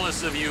one's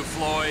jealous of you,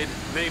 Floyd.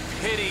 They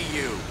pity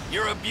you.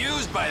 You're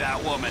abused by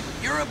that woman.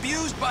 You're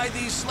abused by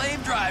these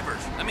slave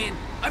drivers. I mean,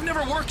 I've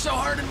never worked so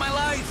hard in my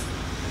life.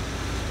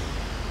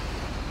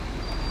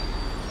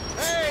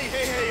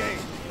 Hey!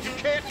 You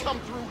can't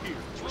come through here.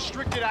 It's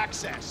restricted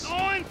access.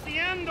 No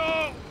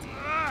entiendo.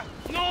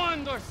 No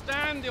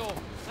understand you.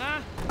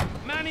 Huh?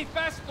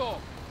 Manifesto.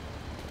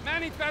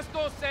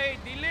 Manifesto say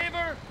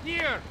deliver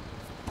here.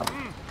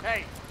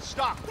 Hey,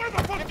 stop. Where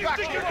the fuck do you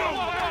think you're going?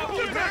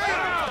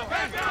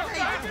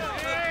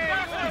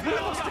 We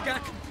must have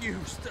got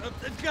confused.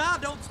 The guy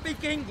don't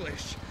speak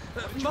English.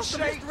 Must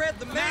have misread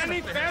the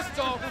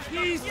manifesto.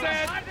 He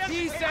said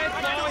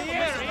no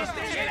here.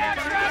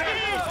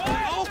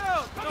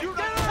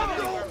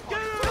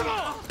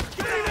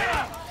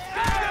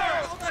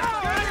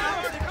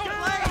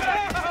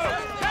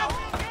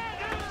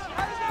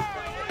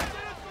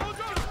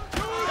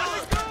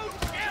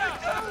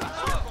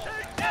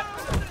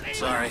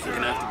 Sorry, you're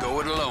gonna have to go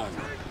it alone.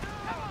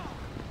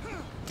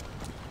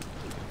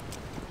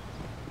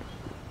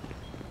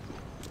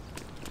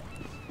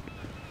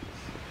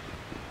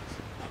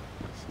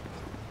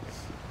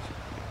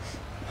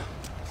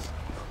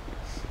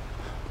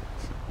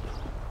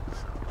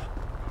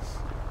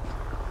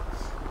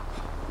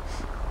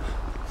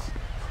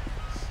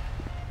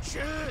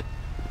 Shit!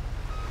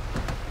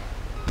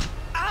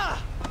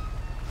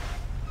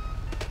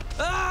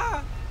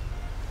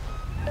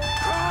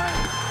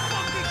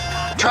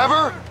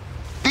 Trevor,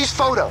 these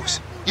photos,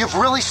 you've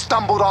really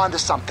stumbled onto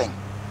something.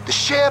 The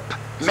ship,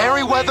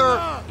 Merryweather...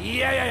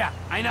 Yeah,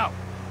 I know.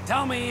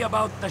 Tell me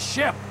about the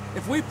ship.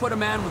 If we put a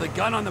man with a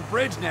gun on the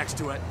bridge next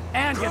to it,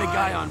 and get a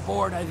guy on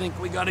board, I think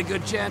we got a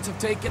good chance of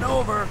taking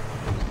over.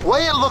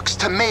 Way it looks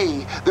to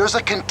me, there's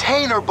a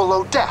container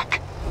below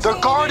deck. They're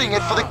guarding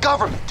it for the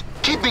government,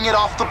 keeping it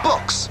off the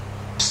books.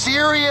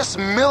 Serious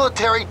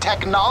military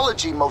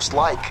technology, most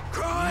like.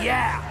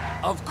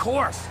 Yeah, of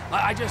course.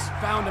 I just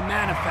found a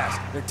manifest.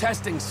 They're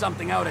testing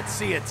something out at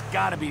sea. It's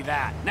gotta be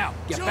that. Now,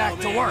 get back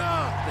to work.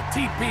 The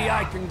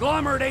TPI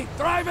conglomerate ain't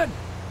thriving.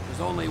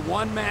 There's only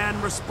one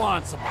man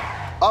responsible.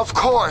 Of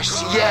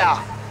course,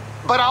 yeah.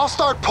 But I'll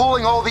start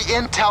pulling all the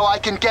intel I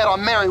can get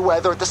on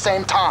Merryweather at the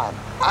same time.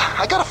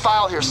 I got a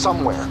file here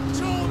somewhere.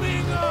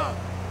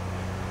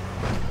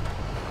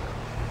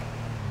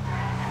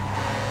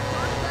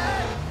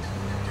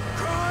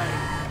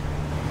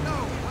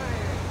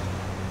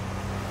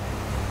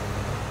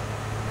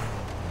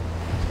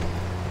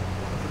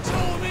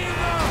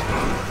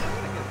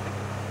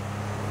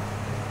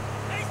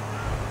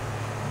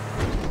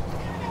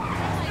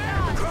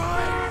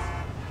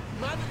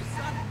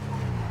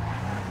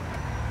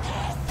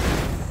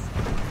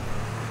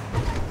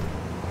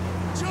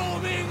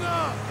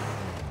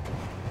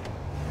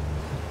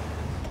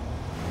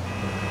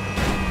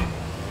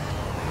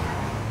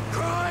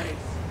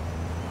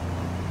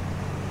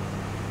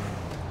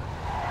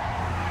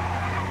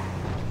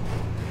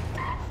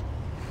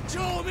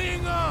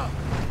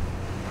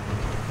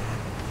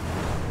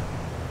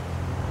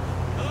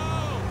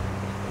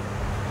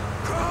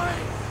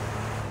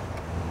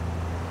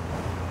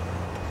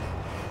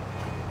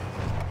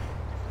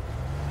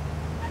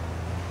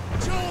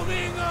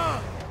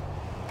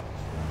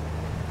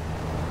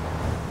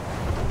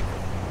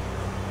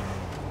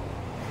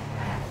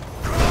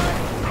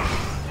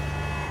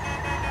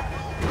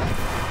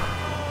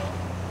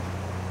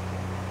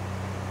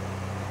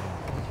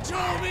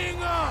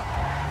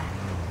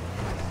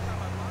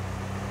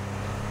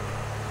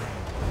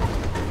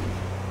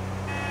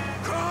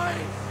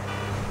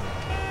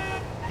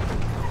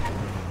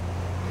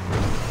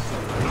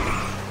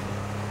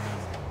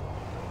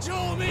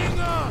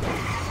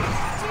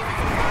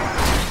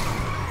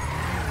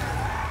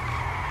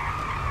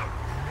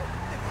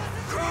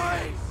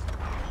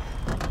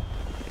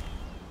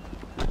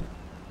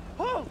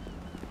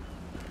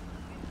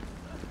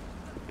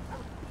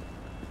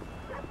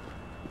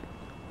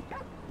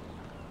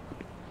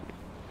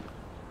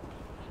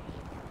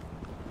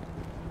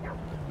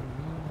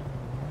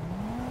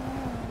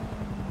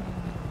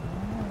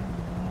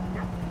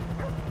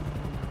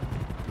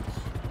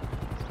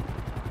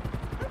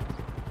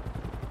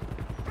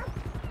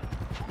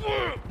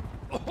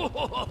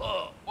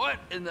 What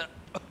in the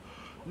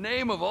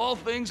name of all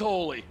things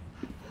holy?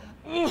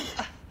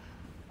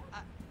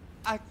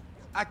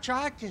 I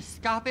tried to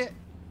stop it,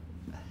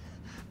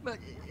 but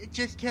it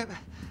just kept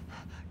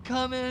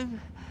coming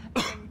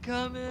and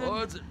coming. Oh,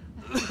 it's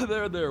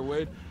there,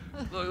 Wade.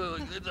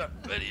 Look, it's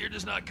Betty, you're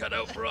just not cut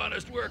out for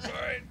honest work, all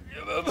right?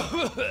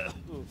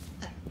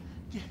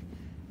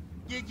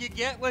 Did you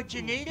get what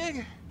you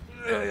needed?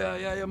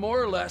 Yeah,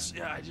 more or less.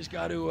 Yeah, I just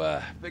got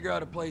to figure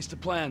out a place to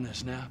plan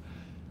this now.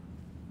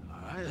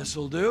 All right,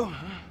 this'll do.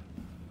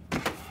 Huh?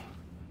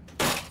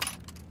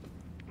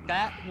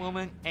 That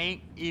woman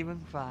ain't even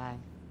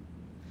fine.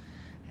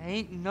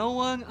 Ain't no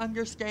one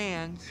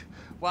understands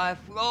why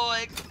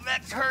Floyd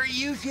lets her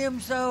use him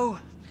so.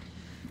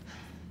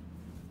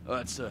 Oh,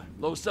 that's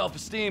low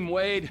self-esteem,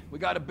 Wade. We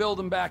got to build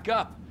him back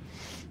up.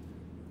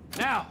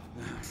 Now.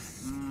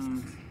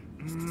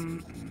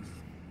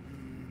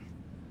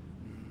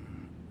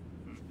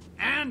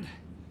 And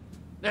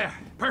there,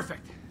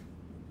 perfect.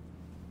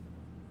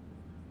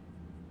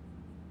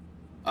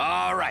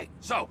 All right,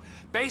 so,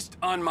 based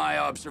on my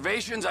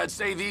observations, I'd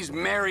say these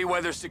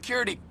Merryweather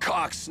security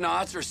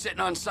cocksnots are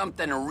sitting on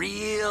something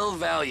real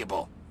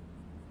valuable.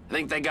 I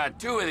think they got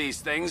 2 of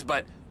these things,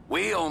 but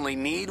we only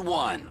need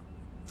 1.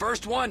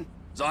 First one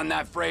is on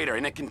that freighter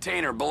in a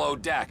container below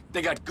deck.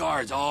 They got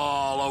guards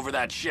all over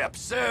that ship,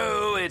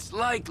 so it's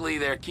likely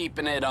they're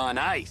keeping it on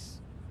ice.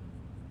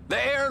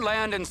 The air,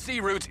 land, and sea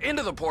routes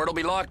into the port will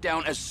be locked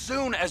down as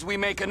soon as we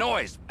make a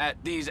noise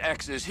at these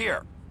X's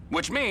here.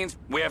 Which means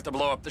we have to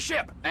blow up the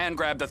ship and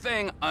grab the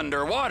thing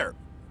underwater.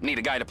 Need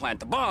a guy to plant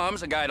the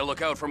bombs, a guy to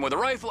look out for him with a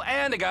rifle,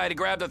 and a guy to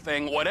grab the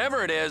thing,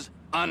 whatever it is,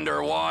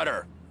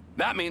 underwater.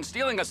 That means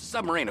stealing us a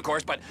submarine, of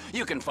course, but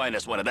you can find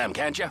us one of them,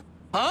 can't you?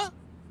 Huh?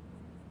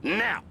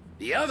 Now,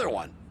 the other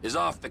one is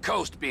off the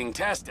coast being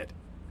tested.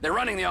 They're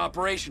running the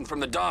operation from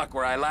the dock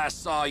where I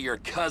last saw your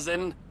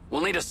cousin. We'll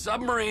need a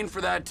submarine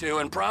for that too,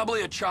 and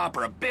probably a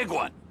chopper, a big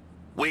one.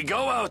 We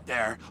go out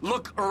there,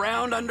 look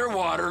around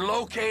underwater,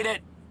 locate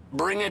it,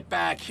 bring it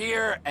back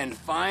here, and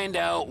find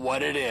out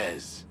what it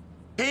is.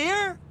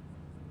 Here?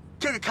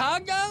 To the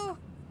Congo?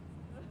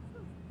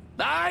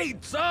 Aye,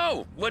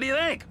 so, what do you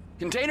think?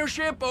 Container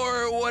ship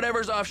or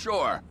whatever's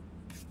offshore?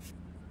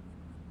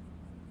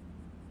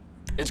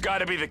 It's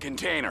gotta be the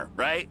container,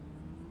 right?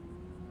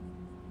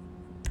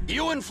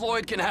 You and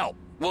Floyd can help.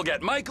 We'll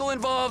get Michael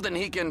involved and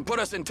he can put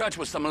us in touch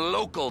with some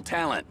local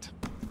talent.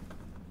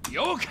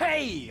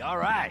 Okay, all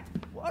right.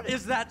 What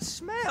is that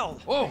smell?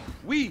 Oh,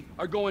 we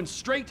are going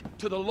straight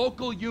to the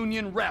local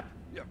union rep.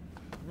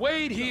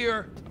 Wade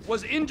here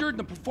was injured in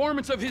the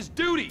performance of his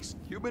duties.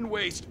 Human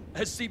waste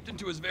has seeped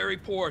into his very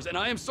pores, and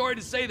I am sorry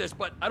to say this,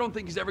 but I don't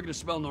think he's ever gonna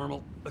smell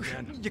normal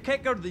again. You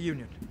can't go to the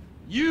union.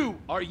 You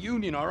are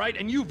union, all right?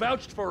 And you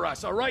vouched for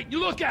us, all right? You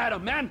look at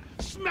him, man.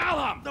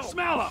 Smell him. No.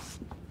 Smell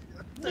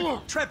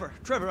him. Trevor,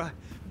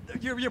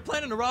 you're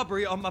planning a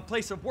robbery on my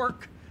place of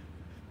work.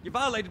 You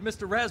violated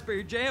Mr.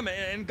 Raspberry Jam,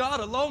 and God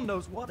alone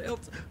knows what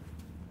else.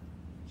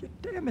 You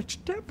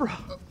damaged Deborah.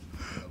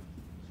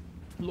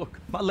 Look,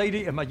 my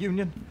lady and my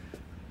union,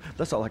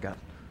 that's all I got.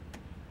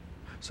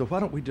 So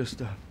why don't we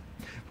just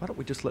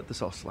let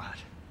this all slide,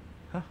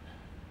 huh?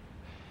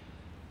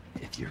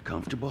 If you're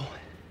comfortable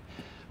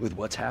with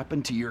what's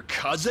happened to your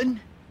cousin,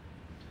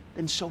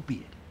 then so be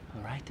it,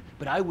 all right?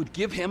 But I would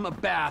give him a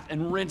bath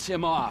and rinse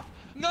him off.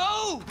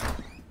 No!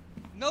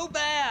 No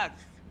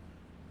bath!